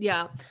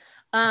 Yeah.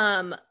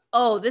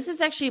 Oh, this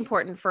is actually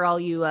important for all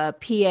you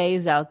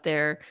PAs out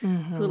there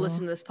who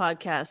listen to this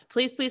podcast.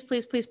 Please, please,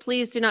 please, please,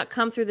 please do not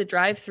come through the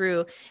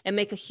drive-through and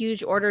make a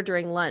huge order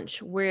during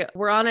lunch. We're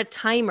on a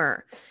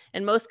timer,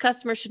 and most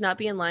customers should not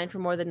be in line for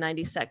more than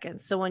 90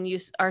 seconds. So when you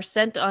are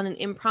sent on an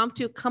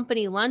impromptu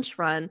company lunch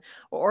run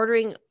or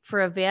ordering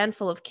for a van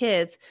full of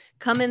kids,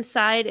 come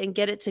inside and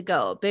get it to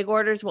go. Big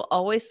orders will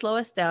always slow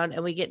us down,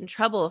 and we get in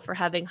trouble for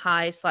having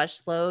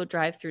high/slow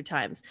drive-through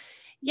times.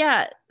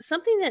 Yeah,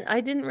 something that I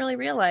didn't really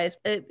realize,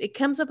 it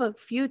comes up a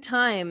few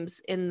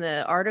times in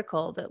the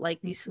article that like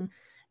these,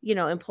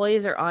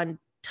 employees are on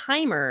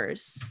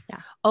timers. Yeah.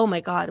 Oh my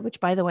God.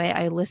 Which, by the way,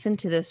 I listened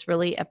to this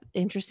really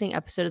interesting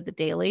episode of The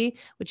Daily,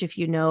 which if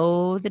you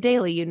know The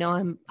Daily, you know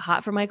I'm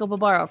hot for Michael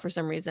Barbaro for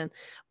some reason,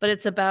 but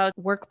it's about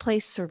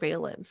workplace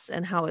surveillance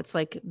and how it's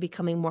like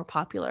becoming more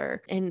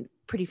popular and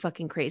pretty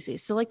fucking crazy.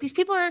 So like these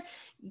people are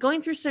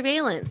going through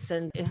surveillance,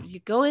 and if you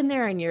go in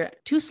there and you're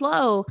too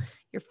slow,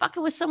 you're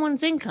fucking with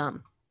someone's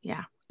income.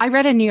 Yeah. I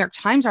read a New York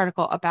Times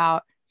article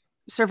about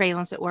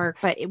surveillance at work,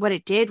 but what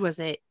it did was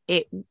it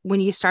when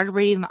you started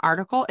reading the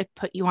article, it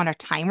put you on a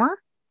timer.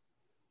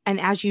 And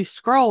as you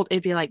scrolled,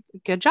 it'd be like,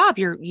 good job.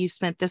 You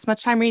spent this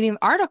much time reading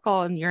the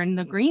article and you're in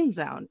the green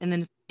zone. And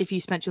then if you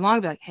spent too long,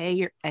 it'd be like, hey,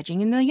 you're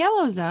edging in the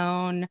yellow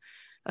zone.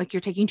 Like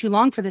you're taking too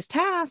long for this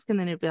task. And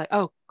then it'd be like,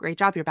 oh, great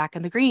job. You're back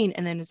in the green.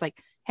 And then it's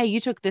like, hey,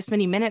 you took this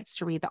many minutes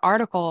to read the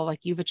article. Like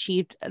you've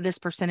achieved this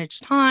percentage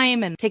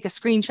time, and take a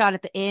screenshot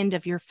at the end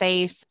of your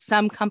face.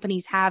 Some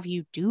companies have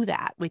you do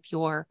that with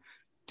your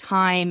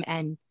time,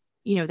 and,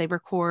 they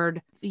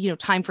record,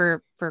 time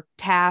for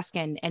task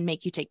and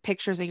make you take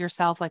pictures of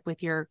yourself, like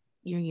with your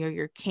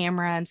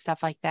camera and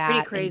stuff like that.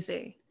 Pretty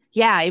crazy. And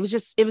yeah. It was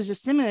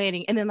just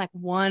simulating. And then like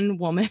one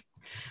woman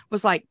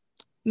was like,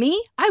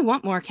 me, I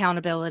want more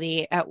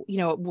accountability at,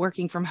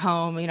 working from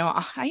home.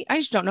 I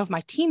just don't know if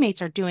my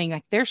teammates are doing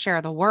like their share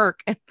of the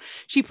work. And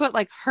she put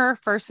like her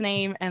first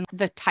name and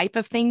the type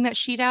of thing that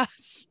she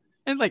does.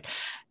 And like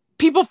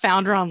people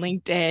found her on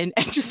LinkedIn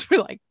and just were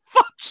like,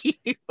 fuck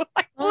you.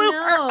 Like blew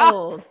her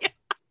up.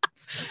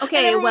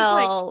 Okay,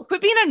 well, like,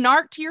 quit being a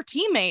narc to your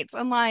teammates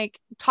and like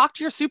talk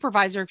to your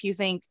supervisor if you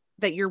think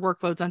that your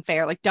workload's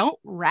unfair. Like don't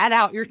rat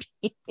out your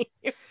team.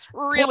 It's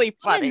really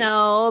funny.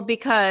 No,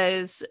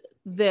 because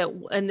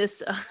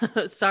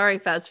sorry,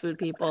 fast food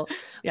people,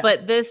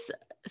 but this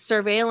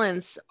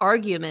surveillance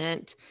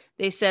argument,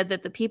 they said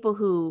that the people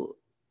who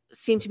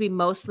seem to be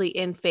mostly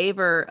in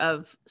favor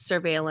of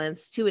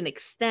surveillance to an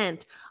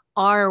extent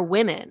are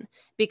women,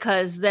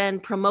 because then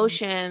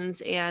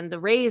promotions and the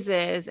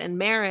raises and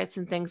merits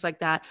and things like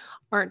that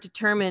aren't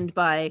determined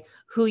by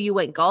who you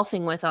went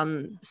golfing with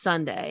on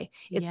Sunday.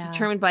 It's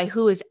determined by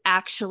who is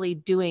actually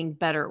doing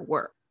better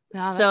work.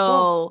 Yeah,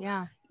 so cool.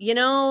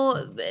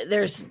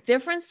 There's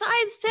different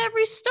sides to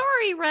every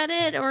story,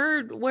 Reddit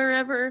or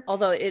wherever,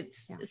 although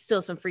it's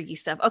still some freaky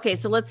stuff. Okay,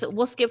 so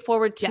we'll skip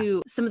forward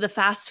to some of the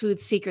fast food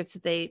secrets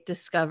that they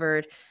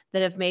discovered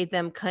that have made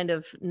them kind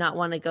of not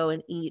want to go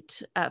and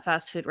eat at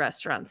fast food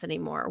restaurants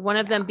anymore. One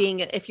of them being,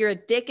 if you're a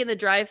dick in the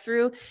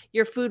drive-thru,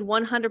 your food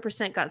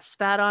 100% got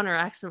spat on or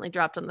accidentally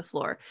dropped on the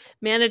floor.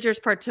 Managers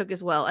partook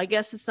as well. I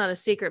guess it's not a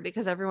secret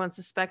because everyone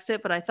suspects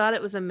it, but I thought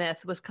it was a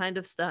myth, was kind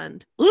of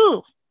stunned.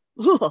 Ooh.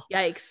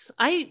 Yikes.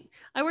 I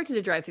worked at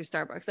a drive-through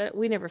Starbucks.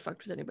 We never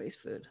fucked with anybody's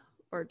food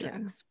or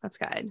drinks. That's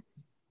good.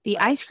 The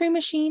ice cream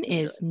machine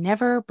is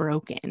never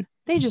broken.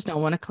 They just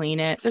don't want to clean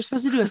it. They're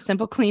supposed to do a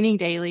simple cleaning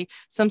daily,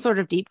 some sort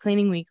of deep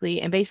cleaning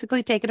weekly, and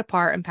basically take it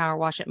apart and power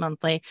wash it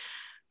monthly.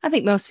 I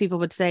think most people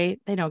would say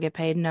they don't get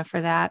paid enough for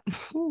that.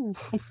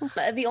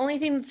 The only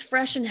thing that's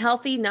fresh and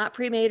healthy, not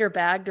pre-made or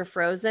bagged or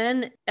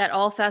frozen at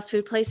all fast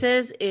food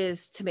places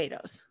is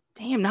tomatoes.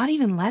 Damn, not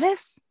even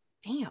lettuce?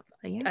 Damn.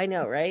 I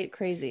know, right?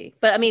 Crazy.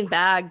 But I mean,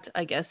 bagged,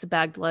 I guess,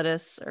 bagged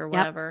lettuce or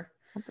whatever.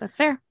 Yep. That's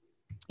fair.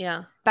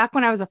 Yeah. Back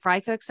when I was a fry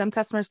cook, some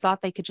customers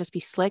thought they could just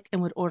be slick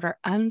and would order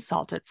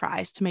unsalted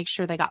fries to make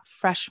sure they got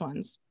fresh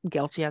ones.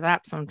 Guilty of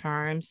that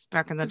sometimes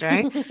back in the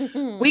day.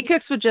 We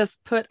cooks would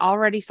just put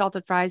already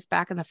salted fries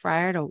back in the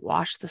fryer to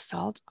wash the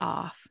salt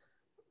off.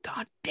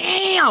 God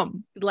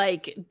damn.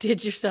 Like,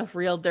 did yourself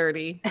real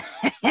dirty.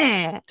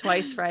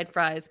 Twice fried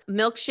fries.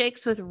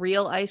 Milkshakes with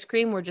real ice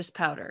cream were just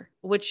powder,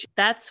 which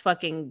that's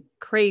fucking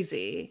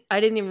crazy. I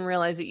didn't even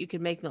realize that you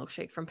could make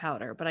milkshake from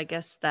powder, but I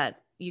guess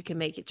that you can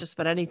make it just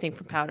about anything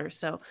from powder.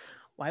 So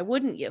why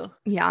wouldn't you?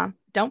 Yeah.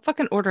 Don't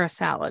fucking order a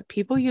salad.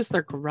 People use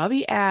their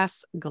grubby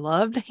ass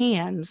gloved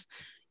hands,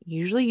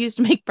 usually used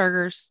to make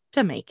burgers,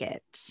 to make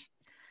it.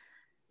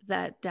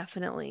 That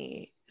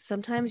definitely,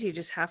 sometimes you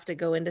just have to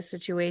go into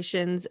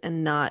situations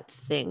and not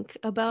think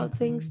about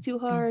things too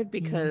hard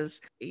because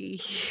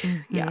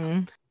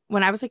yeah.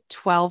 When I was like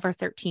 12 or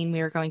 13,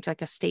 we were going to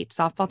like a state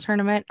softball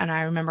tournament. And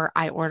I remember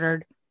I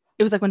ordered,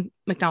 it was like when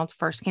McDonald's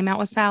first came out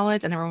with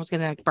salads and everyone was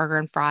getting like burger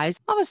and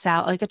fries. I'll have a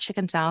salad, like a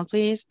chicken salad,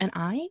 please. And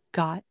I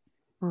got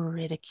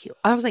ridiculed.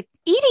 I was like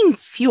eating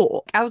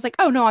fuel. I was like,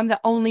 oh no, I'm the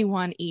only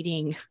one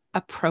eating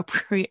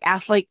appropriate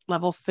athlete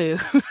level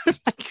food,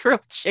 like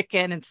grilled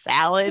chicken and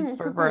salad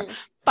for a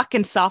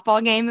fucking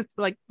softball game. That's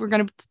like, we're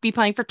going to be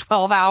playing for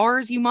 12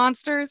 hours, you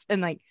monsters.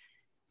 And like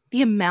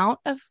the amount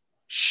of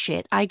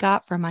shit I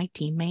got from my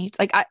teammates,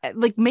 like I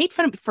like made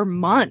fun of me for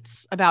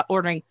months about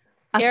ordering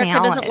Erica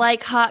salad. Doesn't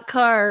like hot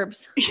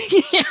carbs.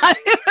 Yeah,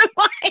 it was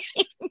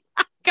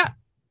like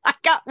I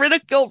got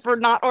ridiculed for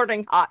not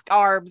ordering hot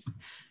carbs,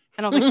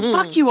 and I was like,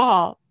 "Fuck you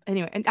all."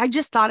 Anyway, and I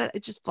just thought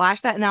it just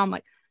flashed that, and now I'm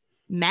like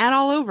mad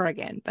all over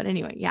again. But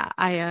anyway, yeah,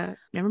 I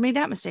never made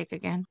that mistake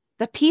again.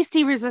 The piece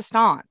de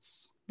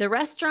resistance. The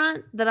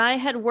restaurant that I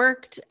had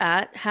worked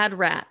at had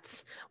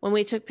rats. When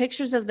we took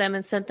pictures of them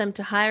and sent them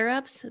to higher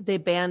ups, they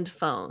banned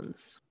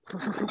phones.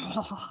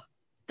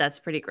 That's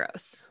pretty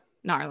gross.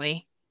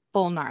 Gnarly.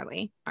 Full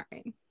gnarly. All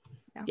right.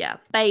 Yeah.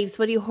 Babes,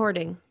 what are you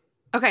hoarding?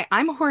 Okay,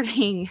 I'm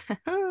hoarding.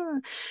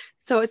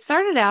 So it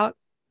started out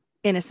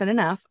innocent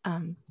enough.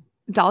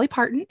 Dolly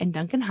Parton and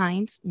Duncan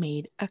Hines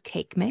made a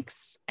cake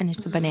mix, and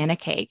it's a banana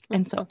cake.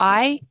 And so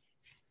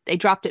they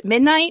dropped at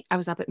midnight. I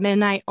was up at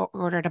midnight,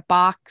 ordered a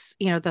box,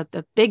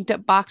 the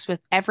big box with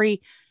the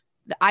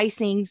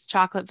icings,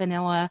 chocolate,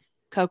 vanilla,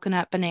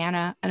 coconut,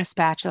 banana, and a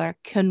spatula.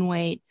 Couldn't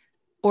wait.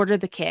 Ordered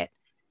the kit.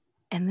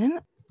 And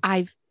then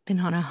I've been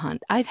on a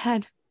hunt. I've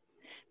had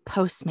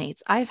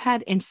Postmates. I've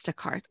had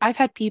Instacart. I've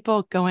had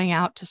people going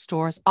out to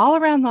stores all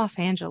around Los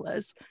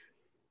Angeles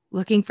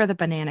looking for the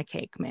banana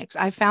cake mix.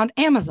 I found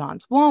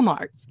Amazon's,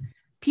 Walmart's.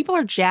 People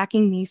are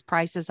jacking these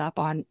prices up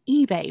on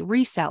eBay,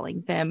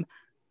 reselling them.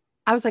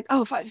 I was like,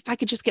 oh, if I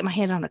could just get my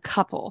hand on a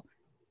couple.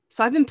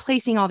 So I've been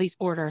placing all these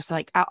orders.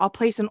 Like I'll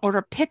place an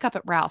order, pick up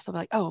at Ralph's. I'll be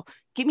like, oh,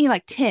 give me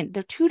like 10.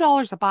 They're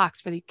 $2 a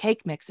box for the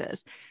cake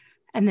mixes.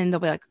 And then they'll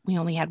be like, we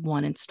only had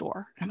one in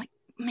store. And I'm like,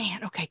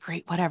 man, okay,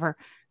 great, whatever.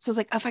 So I was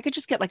like, if I could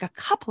just get like a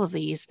couple of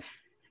these.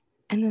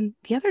 And then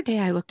the other day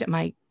I looked at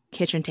my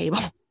kitchen table.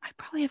 I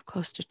probably have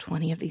close to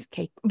 20 of these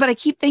cakes, but I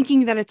keep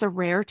thinking that it's a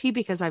rarity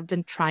because I've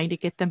been trying to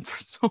get them for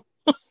so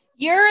long.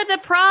 You're the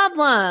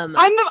problem.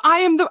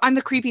 I'm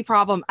the creepy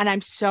problem. And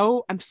I'm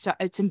so,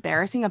 it's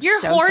embarrassing.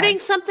 You're hoarding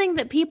something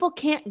that people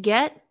can't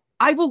get.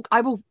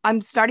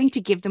 I'm starting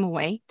to give them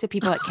away to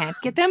people that can't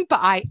get them. But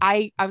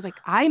I was like,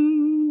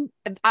 I'm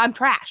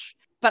trash.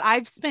 But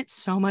I've spent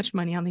so much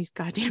money on these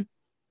goddamn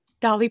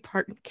Dolly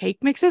Parton cake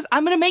mixes.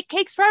 I'm going to make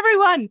cakes for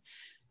everyone.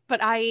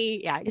 But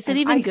is it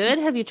even good?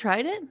 Have you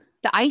tried it?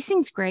 The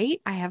icing's great.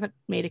 I haven't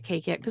made a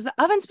cake yet because the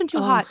oven's been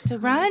too hot to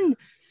run.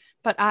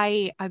 But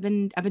I've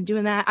been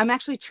doing that. I'm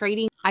actually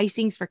trading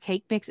icings for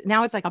cake mix.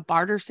 Now it's like a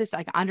barter system,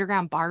 like an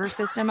underground barter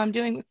system I'm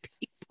doing with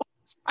people.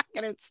 It's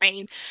fucking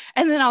insane.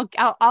 And then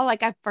I'll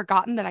like, I've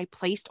forgotten that I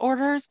placed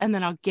orders, and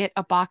then I'll get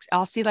a box.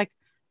 I'll see like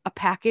a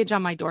package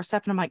on my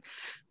doorstep, and I'm like,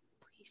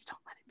 please don't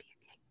let it be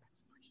a cake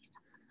mix. Please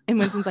don't. And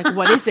Winston's like,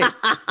 what is it?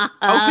 Open the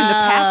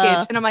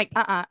package. And I'm like,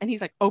 And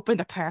he's like, open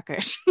the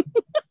package.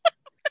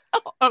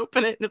 I'll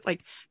open it, and it's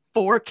like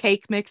 4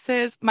 cake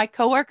mixes. My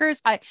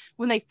coworkers,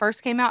 when they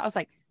first came out, I was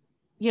like,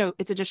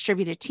 it's a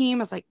distributed team.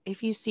 I was like,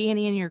 if you see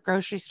any in your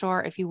grocery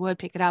store, if you would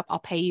pick it up, I'll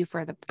pay you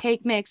for the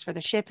cake mix, for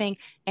the shipping,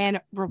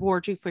 and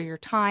reward you for your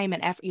time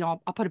and effort.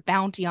 I'll put a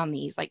bounty on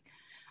these. Like,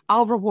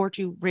 I'll reward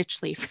you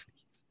richly.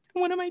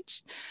 One of my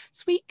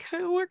sweet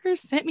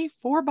coworkers sent me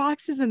 4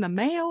 boxes in the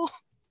mail.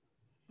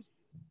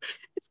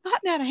 It's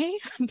gotten out of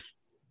hand.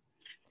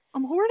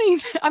 I'm hoarding.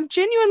 I'm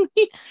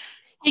genuinely.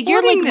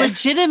 You're like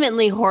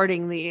legitimately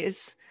hoarding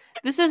these.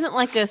 This isn't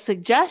like a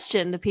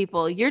suggestion to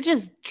people. You're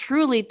just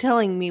truly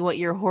telling me what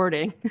you're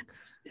hoarding.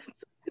 It's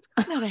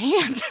gotten out of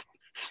hand.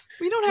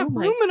 We don't have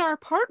room in our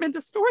apartment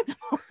to store them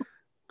all.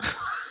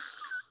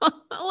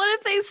 What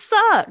if they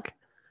suck?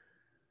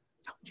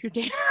 Don't you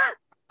dare.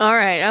 All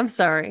right, I'm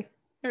sorry.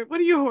 What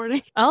are you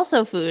hoarding?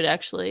 Also food,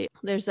 actually.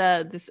 There's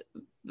this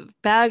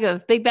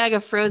big bag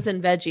of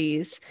frozen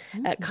veggies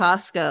at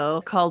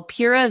Costco called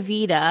Pura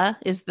Vida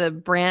is the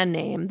brand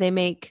name. They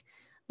make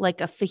like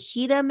a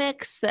fajita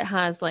mix that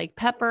has like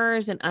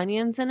peppers and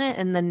onions in it.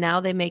 And then now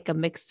they make a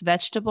mixed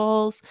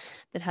vegetables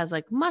that has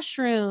like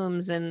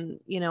mushrooms and,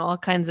 all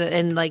kinds of,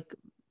 and like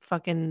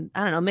fucking,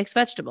 I don't know, mixed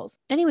vegetables.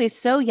 Anyway,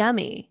 so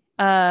yummy.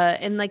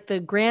 In like the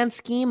grand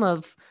scheme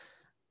of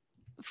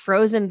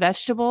frozen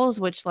vegetables,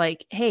 which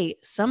like, hey,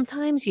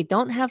 sometimes you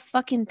don't have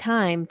fucking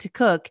time to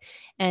cook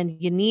and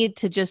you need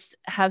to just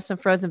have some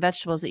frozen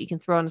vegetables that you can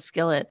throw in a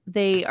skillet.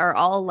 They are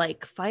all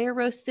like fire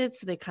roasted,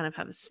 so they kind of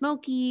have a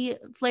smoky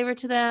flavor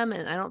to them,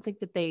 and I don't think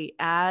that they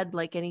add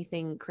like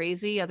anything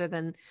crazy other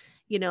than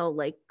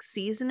like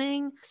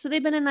seasoning. So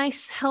they've been a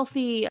nice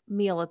healthy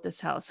meal at this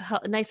house,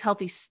 a nice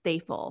healthy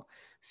staple.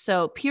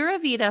 So Pura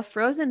Vida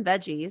frozen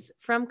veggies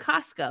from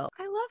Costco.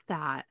 I love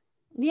that.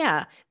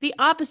 Yeah, the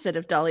opposite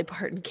of Dolly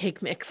Parton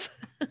cake mix.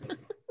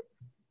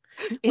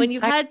 When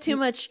you've had too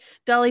much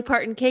Dolly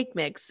Parton cake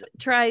mix,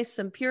 try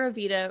some Pura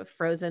Vida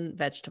frozen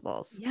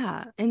vegetables.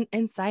 Yeah, and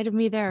inside of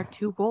me there are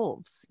two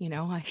wolves.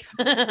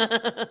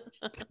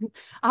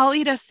 I'll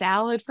eat a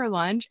salad for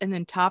lunch and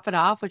then top it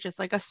off with just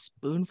like a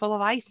spoonful of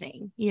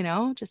icing.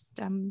 Just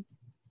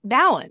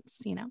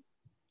balance.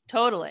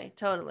 Totally.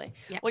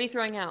 Yeah. What are you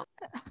throwing out?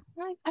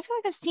 I feel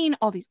like I've seen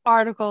all these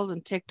articles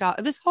and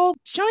TikTok. This whole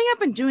showing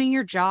up and doing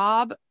your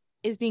job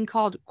is being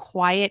called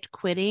quiet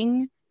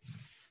quitting.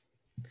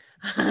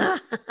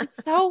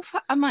 It's so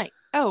I'm like,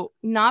 oh,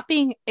 not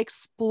being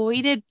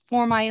exploited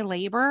for my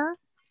labor,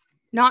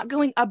 not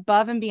going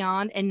above and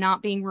beyond and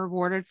not being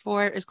rewarded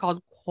for it is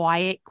called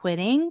quiet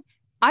quitting.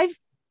 I've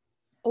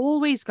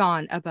always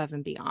gone above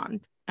and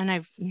beyond, and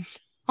I've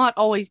not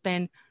always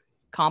been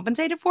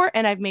compensated for it,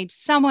 and I've made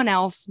someone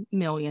else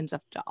millions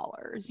of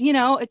dollars.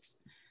 It's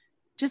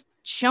just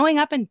showing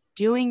up and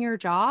doing your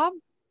job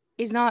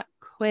is not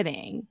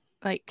quitting.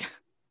 Like,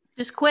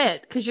 just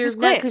quit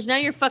because now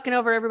you're fucking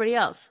over everybody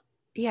else.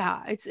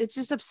 Yeah, it's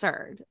just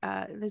absurd.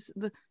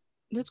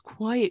 That's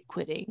quiet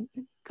quitting.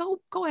 Go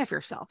have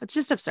yourself. It's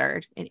just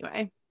absurd.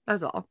 Anyway,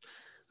 that's all.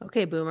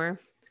 Okay, boomer.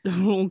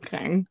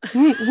 Okay.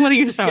 What are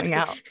you throwing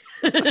out?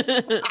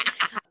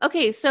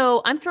 Okay,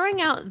 so I'm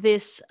throwing out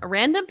this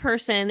random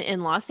person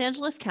in Los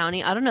Angeles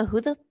County. I don't know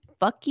who the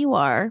fuck you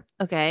are.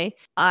 Okay.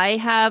 I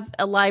have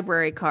a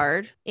library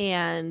card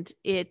and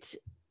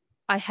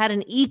I had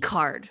an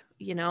e-card,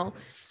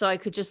 so I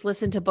could just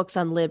listen to books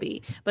on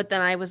Libby. But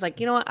then I was like,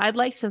 you know what? I'd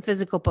like some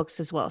physical books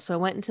as well. So I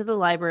went into the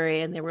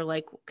library and they were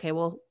like, okay,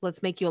 well,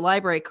 let's make you a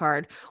library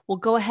card. We'll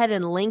go ahead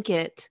and link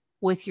it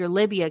with your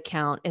Libby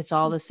account. It's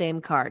all the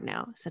same card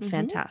now. I said,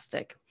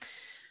 fantastic.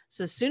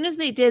 So as soon as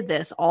they did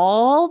this,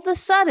 all of a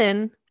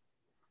sudden,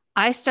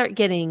 I start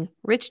getting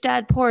Rich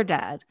Dad, Poor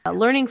Dad,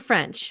 learning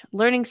French,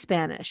 learning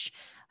Spanish,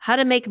 how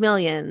to make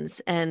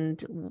millions,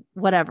 and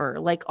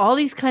whatever, like all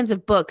these kinds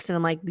of books. And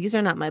I'm like, these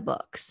are not my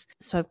books.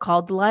 So I've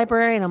called the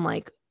library and I'm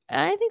like,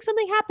 I think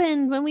something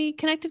happened when we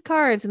connected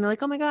cards. And they're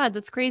like, oh my God,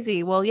 that's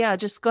crazy. Well, yeah,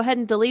 just go ahead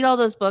and delete all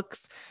those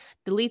books,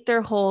 delete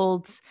their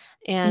holds,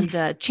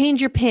 and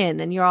change your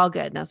PIN and you're all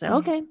good. And I was like,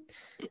 okay.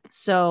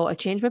 So I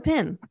changed my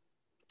PIN.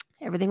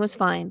 Everything was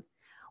fine.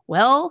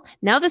 Well,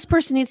 now this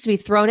person needs to be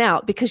thrown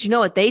out because you know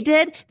what they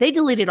did? They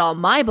deleted all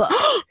my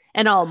books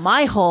and all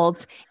my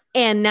holds.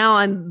 And now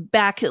I'm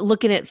back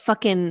looking at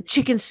fucking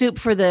chicken soup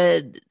for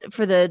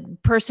the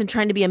person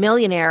trying to be a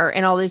millionaire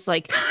and all this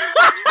like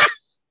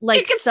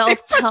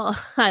self-help.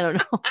 I don't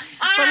know.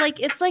 But like,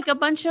 it's like a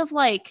bunch of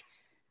like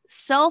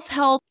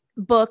self-help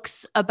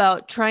books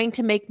about trying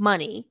to make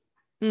money.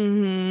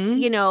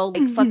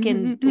 Like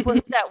fucking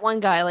what's that one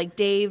guy like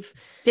Dave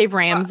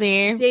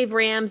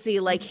Ramsey,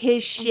 like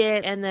his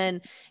shit, and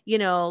then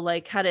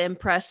like how to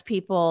impress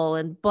people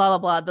and blah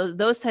blah blah,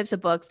 those types of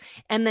books,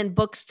 and then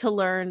books to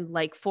learn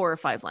like 4 or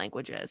 5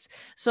 languages.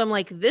 So I'm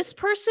like, this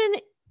person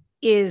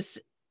is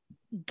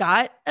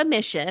got a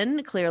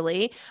mission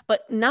clearly,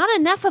 but not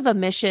enough of a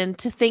mission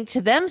to think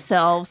to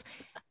themselves,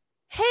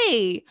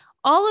 hey,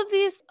 all of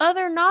these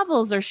other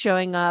novels are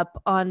showing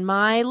up on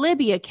my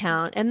Libby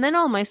account, and then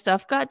all my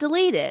stuff got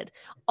deleted.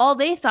 All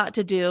they thought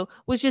to do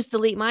was just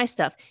delete my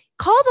stuff.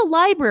 Call the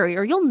library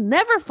or you'll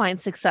never find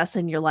success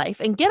in your life,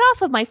 and get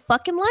off of my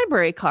fucking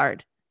library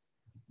card.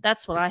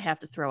 That's what I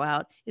have to throw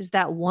out, is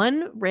that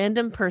one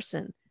random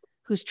person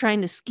who's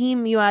trying to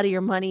scheme you out of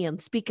your money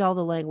and speak all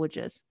the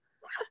languages.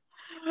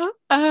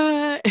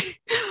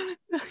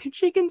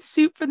 Chicken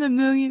soup for the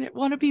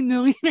wannabe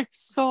millionaire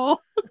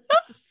soul.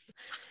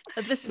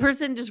 This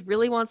person just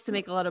really wants to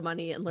make a lot of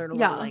money and learn a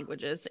lot of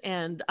languages.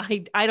 And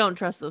I don't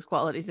trust those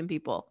qualities in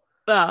people.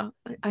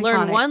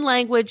 Learn one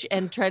language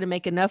and try to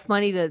make enough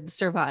money to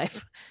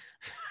survive.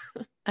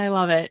 I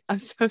love it. I'm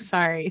so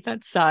sorry.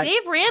 That sucks.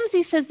 Dave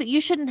Ramsey says that you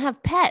shouldn't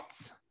have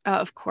pets.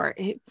 Of course.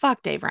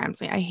 Fuck Dave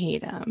Ramsey. I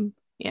hate him.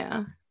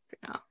 Yeah.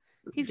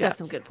 He's got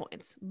some good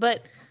points,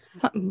 but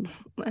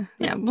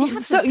yeah. Well,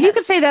 so you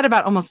could say that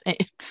about almost any,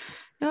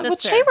 well,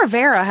 Che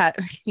Rivera had,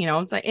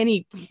 it's like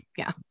any,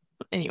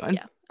 anyone.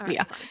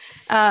 Yeah.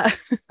 All right,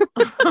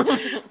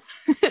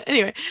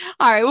 anyway.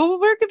 All right. Well,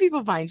 where can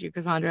people find you,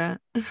 Cassandra?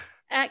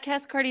 At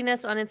Cass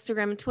Cardiness on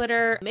Instagram and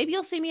Twitter. Maybe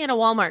you'll see me in a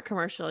Walmart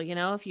commercial.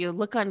 If you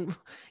look on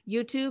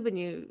YouTube and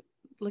you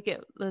look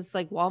at it's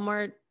like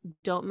Walmart,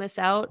 don't miss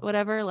out,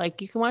 whatever. Like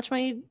you can watch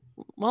my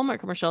Walmart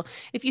commercial.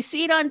 If you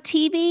see it on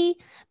TV,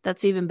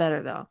 that's even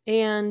better though.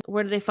 And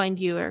where do they find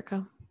you,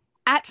 Erica?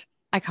 At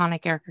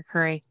Iconic Erica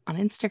Curry on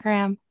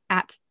Instagram,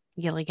 at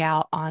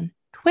Gilligal on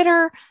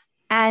Twitter.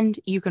 And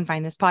you can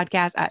find this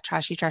podcast at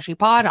Trashy Trashy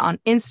Pod on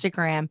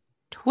Instagram,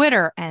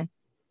 Twitter, and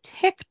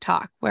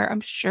TikTok, where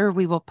I'm sure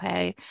we will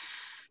put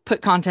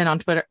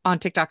content on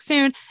TikTok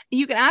soon.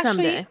 You can actually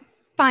someday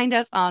find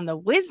us on the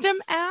Wisdom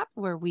app,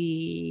 where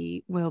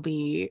we will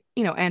be,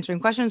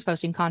 answering questions,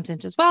 posting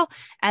content as well.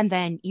 And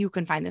then you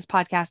can find this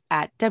podcast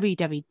at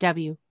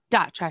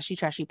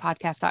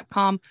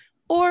www.trashytrashypodcast.com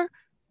or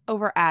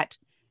over at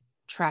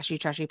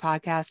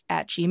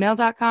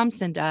trashytrashypodcast@gmail.com.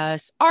 Send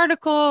us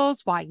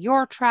articles, why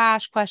you're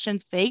trash,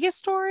 questions, Vegas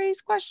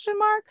stories, ?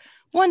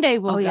 One day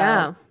we'll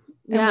go.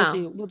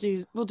 And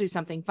we'll do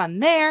something fun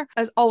there.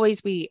 As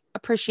always, we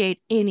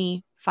appreciate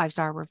any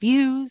 5-star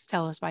reviews.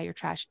 Tell us why you're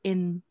trash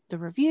in the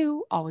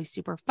review. Always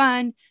super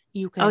fun.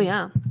 You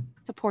can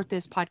support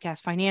this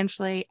podcast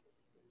financially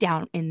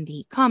down in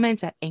the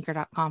comments at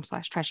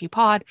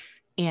anchor.com/trashypod.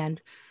 And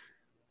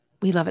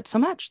we love it so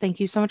much. Thank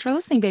you so much for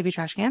listening, baby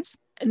trash cans.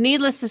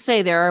 Needless to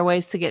say, there are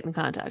ways to get in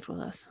contact with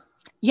us.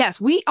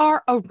 Yes, we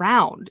are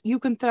around. You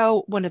can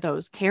throw one of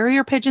those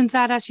carrier pigeons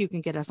at us. You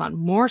can get us on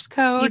Morse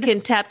code. You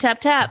can tap,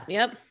 tap, tap.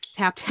 Yep.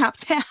 Tap, tap,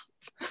 tap.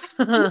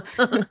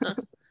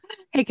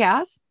 Hey,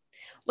 Cass.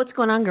 What's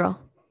going on, girl?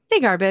 Stay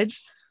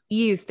garbage.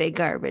 You stay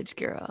garbage,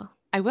 girl.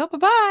 I will.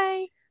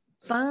 Bye-bye.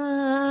 Bye.